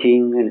our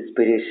teaching and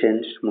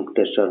inspirations,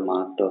 Mukteshwar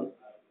Mahatma,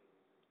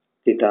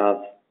 kitab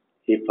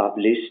he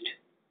published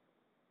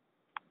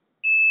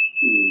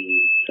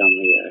some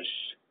years.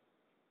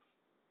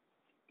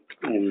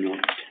 I am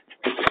not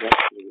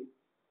exactly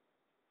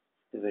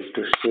able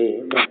to say,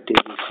 but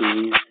this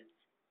is,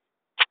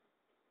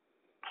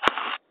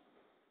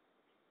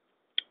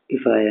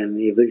 if I am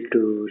able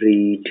to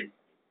read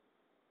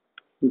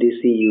this,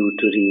 you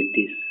to read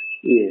this,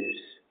 yes.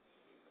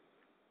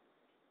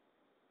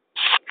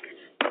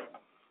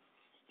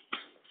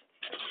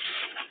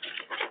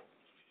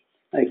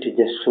 I to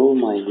just show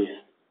my this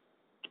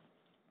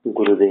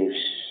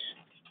Gurudev's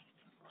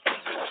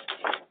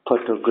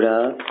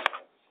photograph,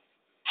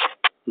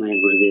 my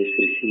Gurudev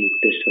Sri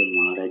Mukteshwar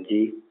Maharaj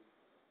Ji,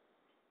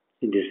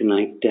 in this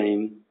night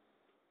time.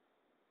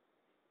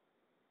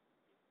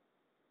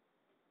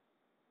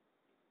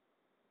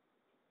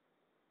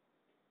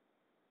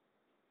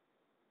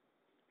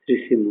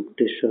 Rcci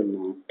Mukteshwar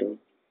Mahatma,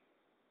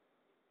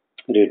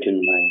 written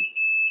by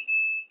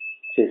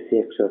Sri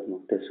Sakshat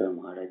Mukteshwar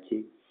Maharaj Ji.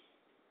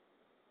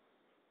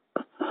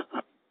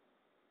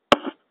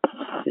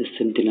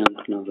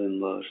 17th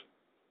November,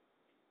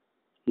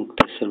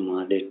 Mukteshwar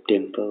Mahadev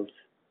Temples.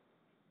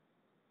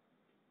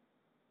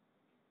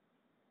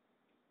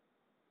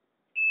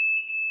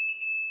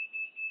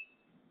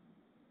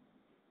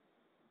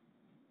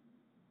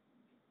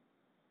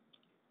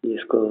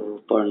 जिसको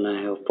पढ़ना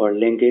है वो पढ़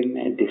लेंगे.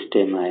 At this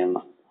time I am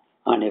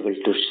unable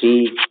to see.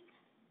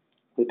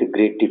 With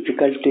great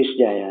difficulties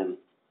I am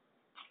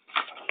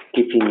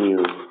keeping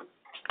you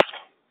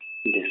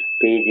these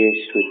pages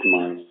with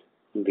my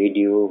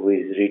video who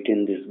is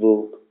written this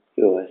book.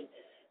 He was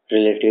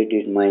related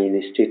in my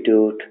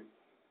institute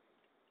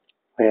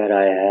where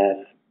I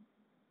have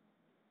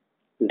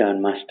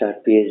done master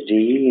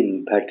PhD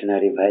in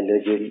veterinary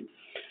biology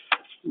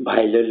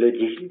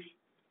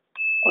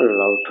और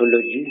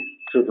लाउथोलॉजी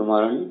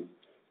चुदमारण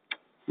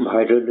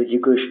virology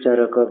को इस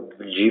तरह का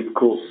जीव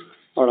को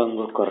अड़ंग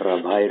कर रहा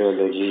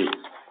virology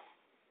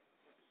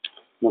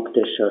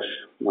Mukteshwar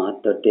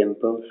Mahatma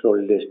temple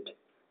oldest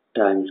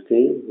times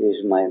is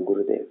my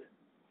Gurudev.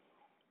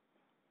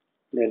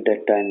 At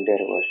that time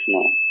there was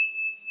no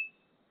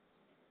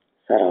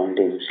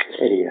surroundings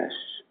areas.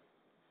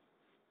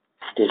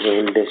 It is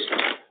oldest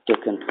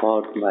taken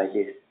part by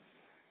this.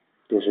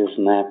 This is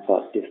map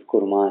of this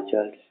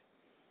Kurmachals.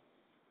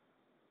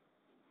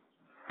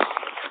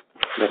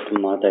 That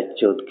माता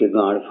चौथ के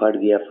गांड फाड़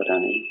गया पता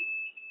नहीं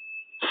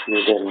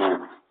इधर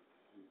में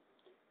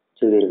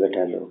चुदीर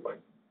बेटा लोग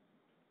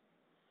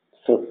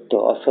सत्य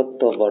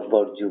असत्य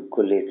बड़ युग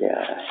को लेके आ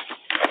रहा है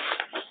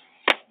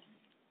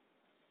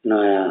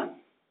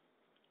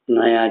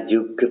नया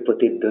युग के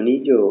प्रतिध्वनि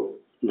जो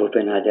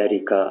भूपेन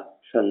हजारिका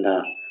संध्या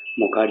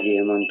Mukherjee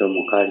Hemant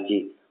Mukherjee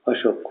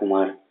Ashok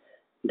Kumar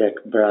that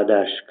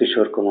brothers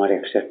Kishore Kumar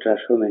etc.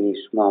 so many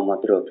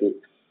Mohammed Rafi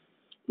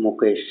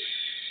Mukesh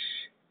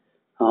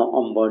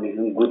Ambani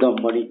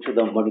गुदम्बनी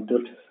चुदम्बनी तो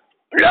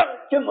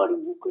लाते मारी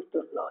मुकेश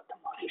तो लात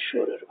मारी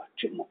शोरेर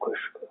बच्चे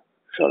मुकेश को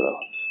चलो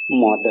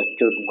मादा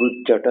चुद गुद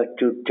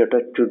चटा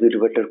चुदिर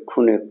बेटर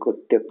खूने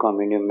कुत्ते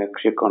कामिने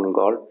मेक्सिकन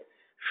गर्ल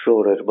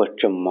शोरेर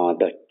बच्चे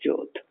मादा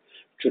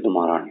चुद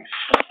मारानी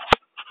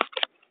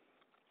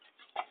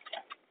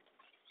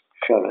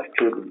चलो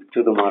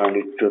चुद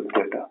मारानी चुद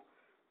बेटा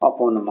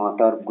अपन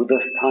मातार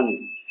गुदस्थानी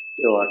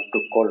you are to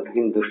call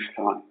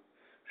Hindustan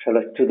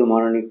चलो चुद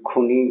मारानी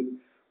खूनी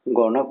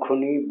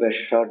गणखुनी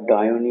बेशा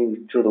डायोनी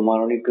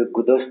चुदमारणी के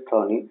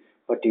गुदस्थानी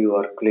but you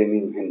are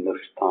claiming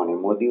Hindustani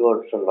Modi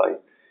also like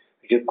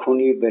जे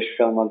खूनी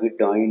बेशा मागी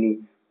tiny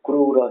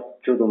crura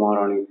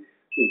चुदमारणी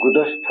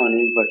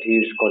गुदस्थानी but he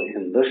is called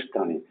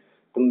Hindustani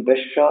तुम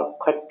बेशा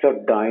खच्चर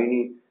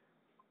डायनी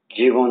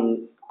जीवन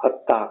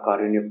हत्या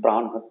करेनी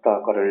प्राण हत्या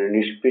करेनी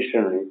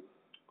निष्पेषणी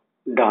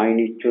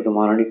डायनी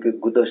चुदमारणी के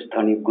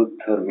गुदस्थानी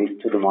गुद्धर्मी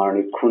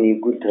चुदमारणी खूनी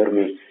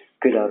गुद्धर्मी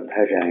killer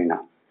भेजाइना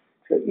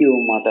So you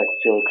mother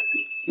church,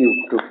 you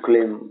to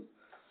claim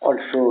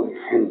also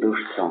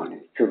Hindustan,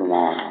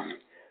 Chudman,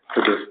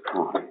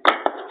 Hindustan,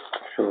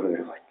 Surya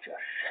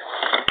Bachas.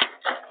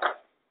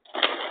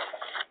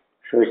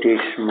 So it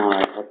is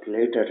my but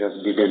later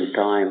of the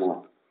time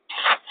of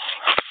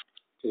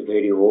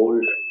very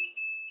old,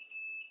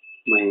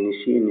 my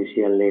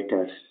initial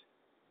letters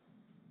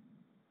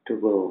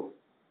to go.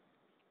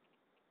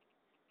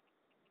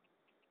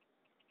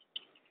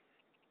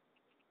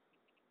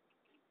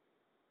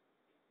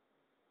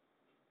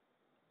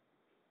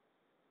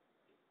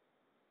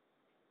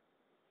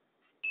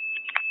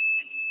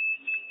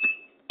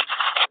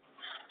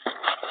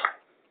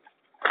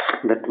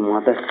 That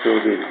mother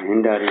story is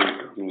hindering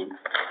to me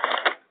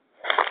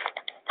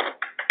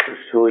to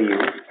show you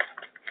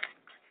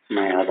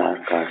my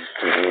Aadhaar card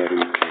so where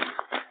you can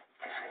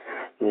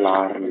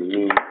learn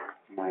me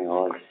my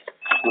all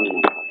phone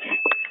number.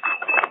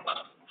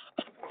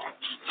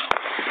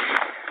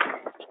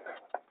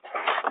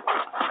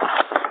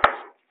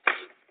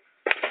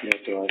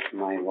 That was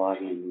my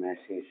warning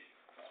message.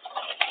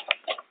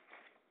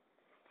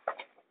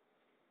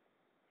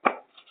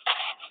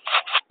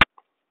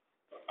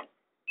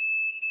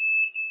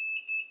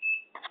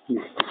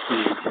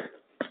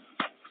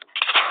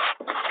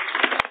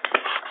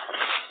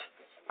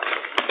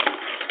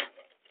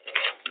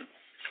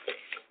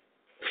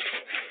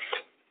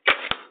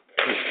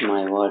 It's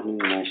my warning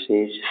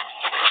message.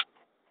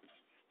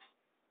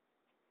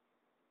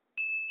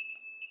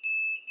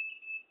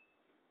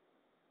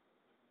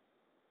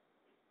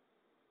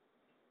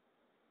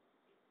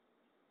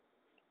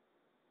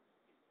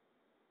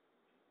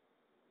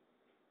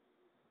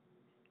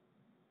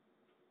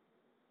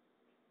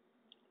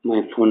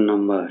 My phone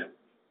number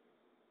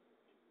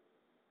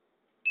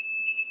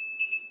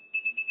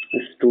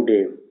is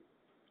today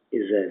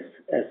is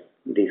as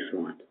this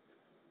one.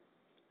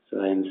 So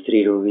I am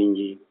Sri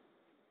Rovinji.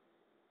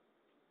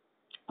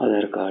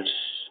 Other cards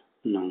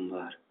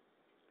number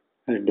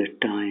at the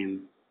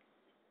time.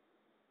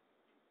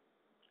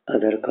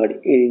 Other card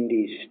end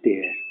is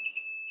there.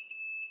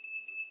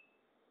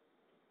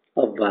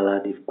 Of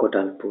Baladip,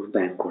 Kotalpur,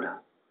 Bankura,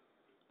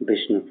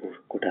 Bishnupur,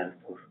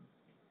 Kotalpur,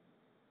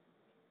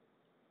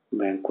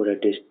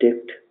 Bankura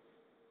district.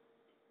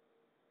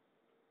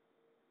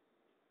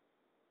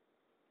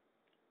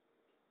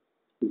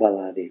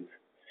 Baladip,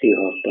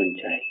 Sihor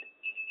Panchayat.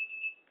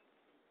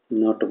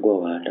 Not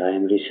Gogat. I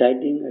am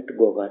residing at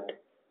Gogat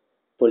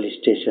police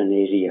station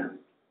area.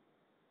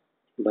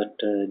 But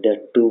there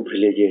are two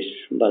villages,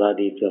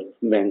 Baladip of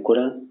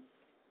Bankura,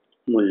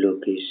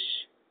 Mulluk is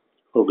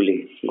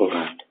Hugli,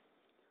 Gogat.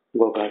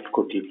 Gogat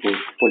Kotipur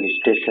police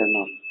station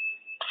of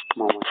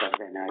Mamata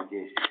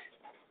Banerjee's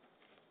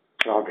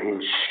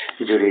province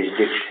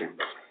jurisdiction.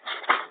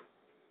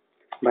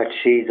 But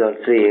she is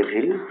also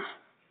evil.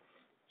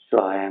 So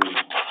I am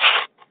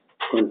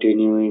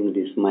continuing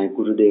this, my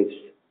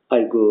Gurudevs.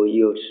 I go,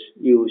 you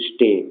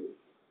stay.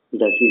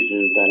 Thus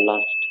is the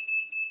last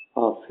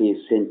of his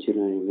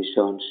centenary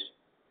missions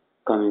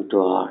coming to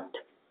earth.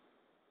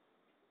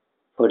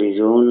 For his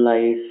own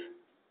life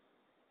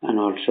and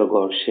also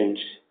God's sense,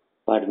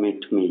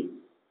 permit me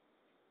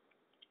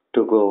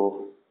to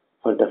go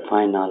for the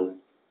final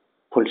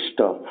full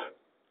stop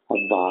of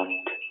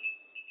birth.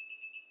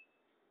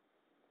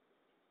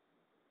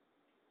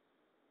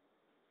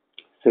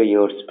 So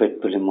yours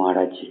faithfully,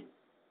 Maharaji.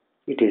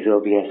 It is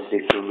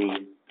obviously to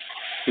me,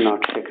 not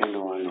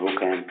second one who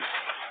can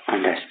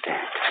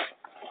understand.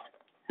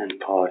 And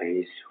for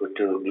his who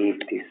to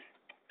give this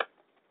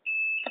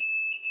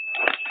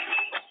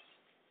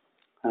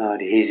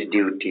his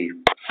duty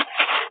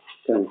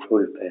can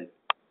fulfill.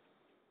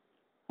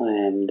 I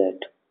am that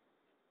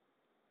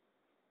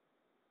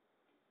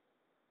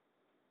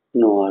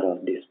knower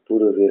of this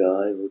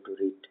purifier. I would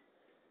read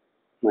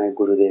my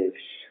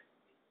Gurudev's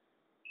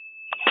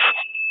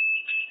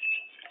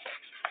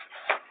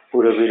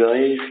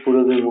Puravirai is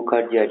Puravi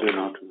Mukherjee, I do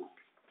not know.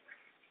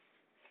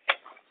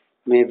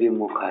 Maybe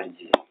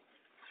Mukherjee.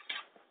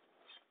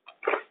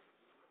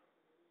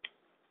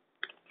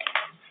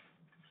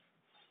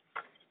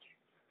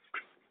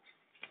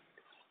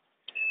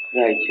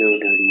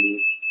 Rcci.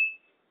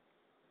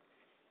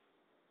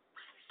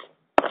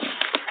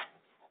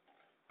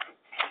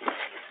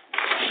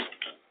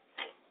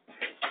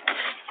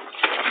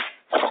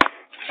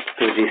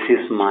 So this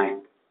is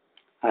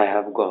I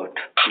have got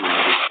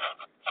my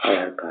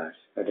Aadhaar card,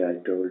 as I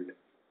told.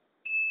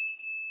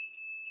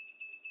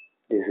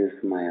 This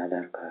is my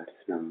Aadhaar card's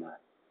number.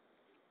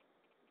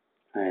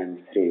 I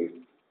am Sri,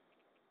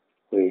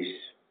 who is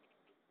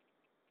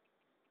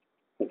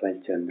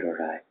Upal Chandra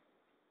Rai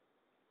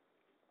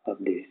of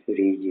this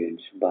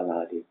region's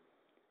Baladi,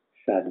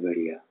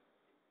 Sadhbariya,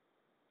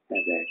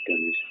 as I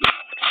told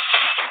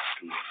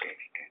to my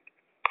text.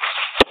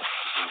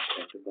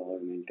 The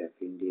government of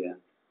India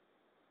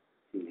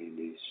in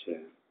this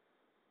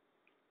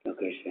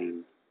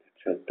location,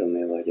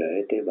 Satyameva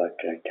Jayate, but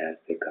it has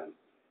become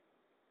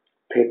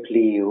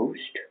faithfully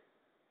used.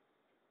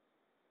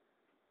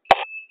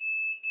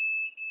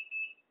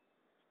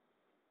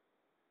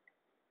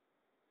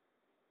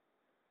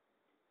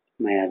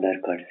 My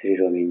Aadhaar card, Sri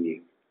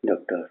Ravinji,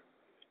 Dr.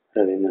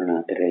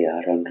 Ravindranath Ray,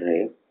 Aran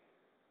Ray,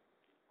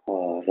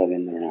 or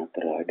Ravindranath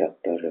Ray,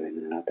 Dr.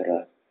 Ravindranath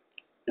Ray,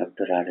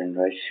 Dr. Aran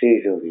Ray,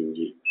 Sri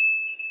Ravinji,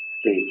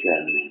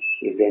 spiritual name.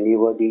 Is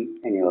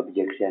any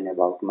objection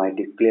about my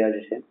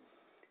declaration?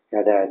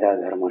 Yada yada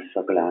dharma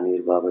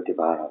saklanir bhavati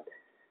bharat.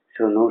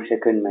 So no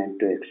second man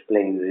to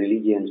explain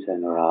religions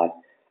and Raj.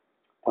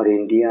 For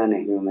Indian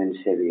human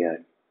savior,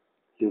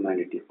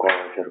 humanity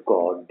cause or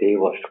God,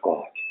 Deva's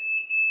cause.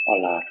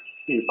 All are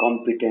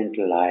incompetent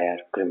liar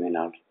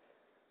criminals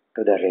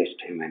to the rest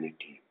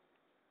humanity.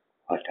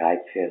 What I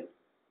feel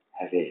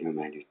as a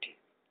humanity,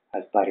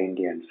 as per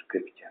Indian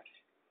scriptures.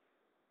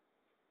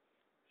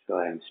 So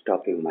I am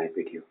stopping my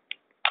video.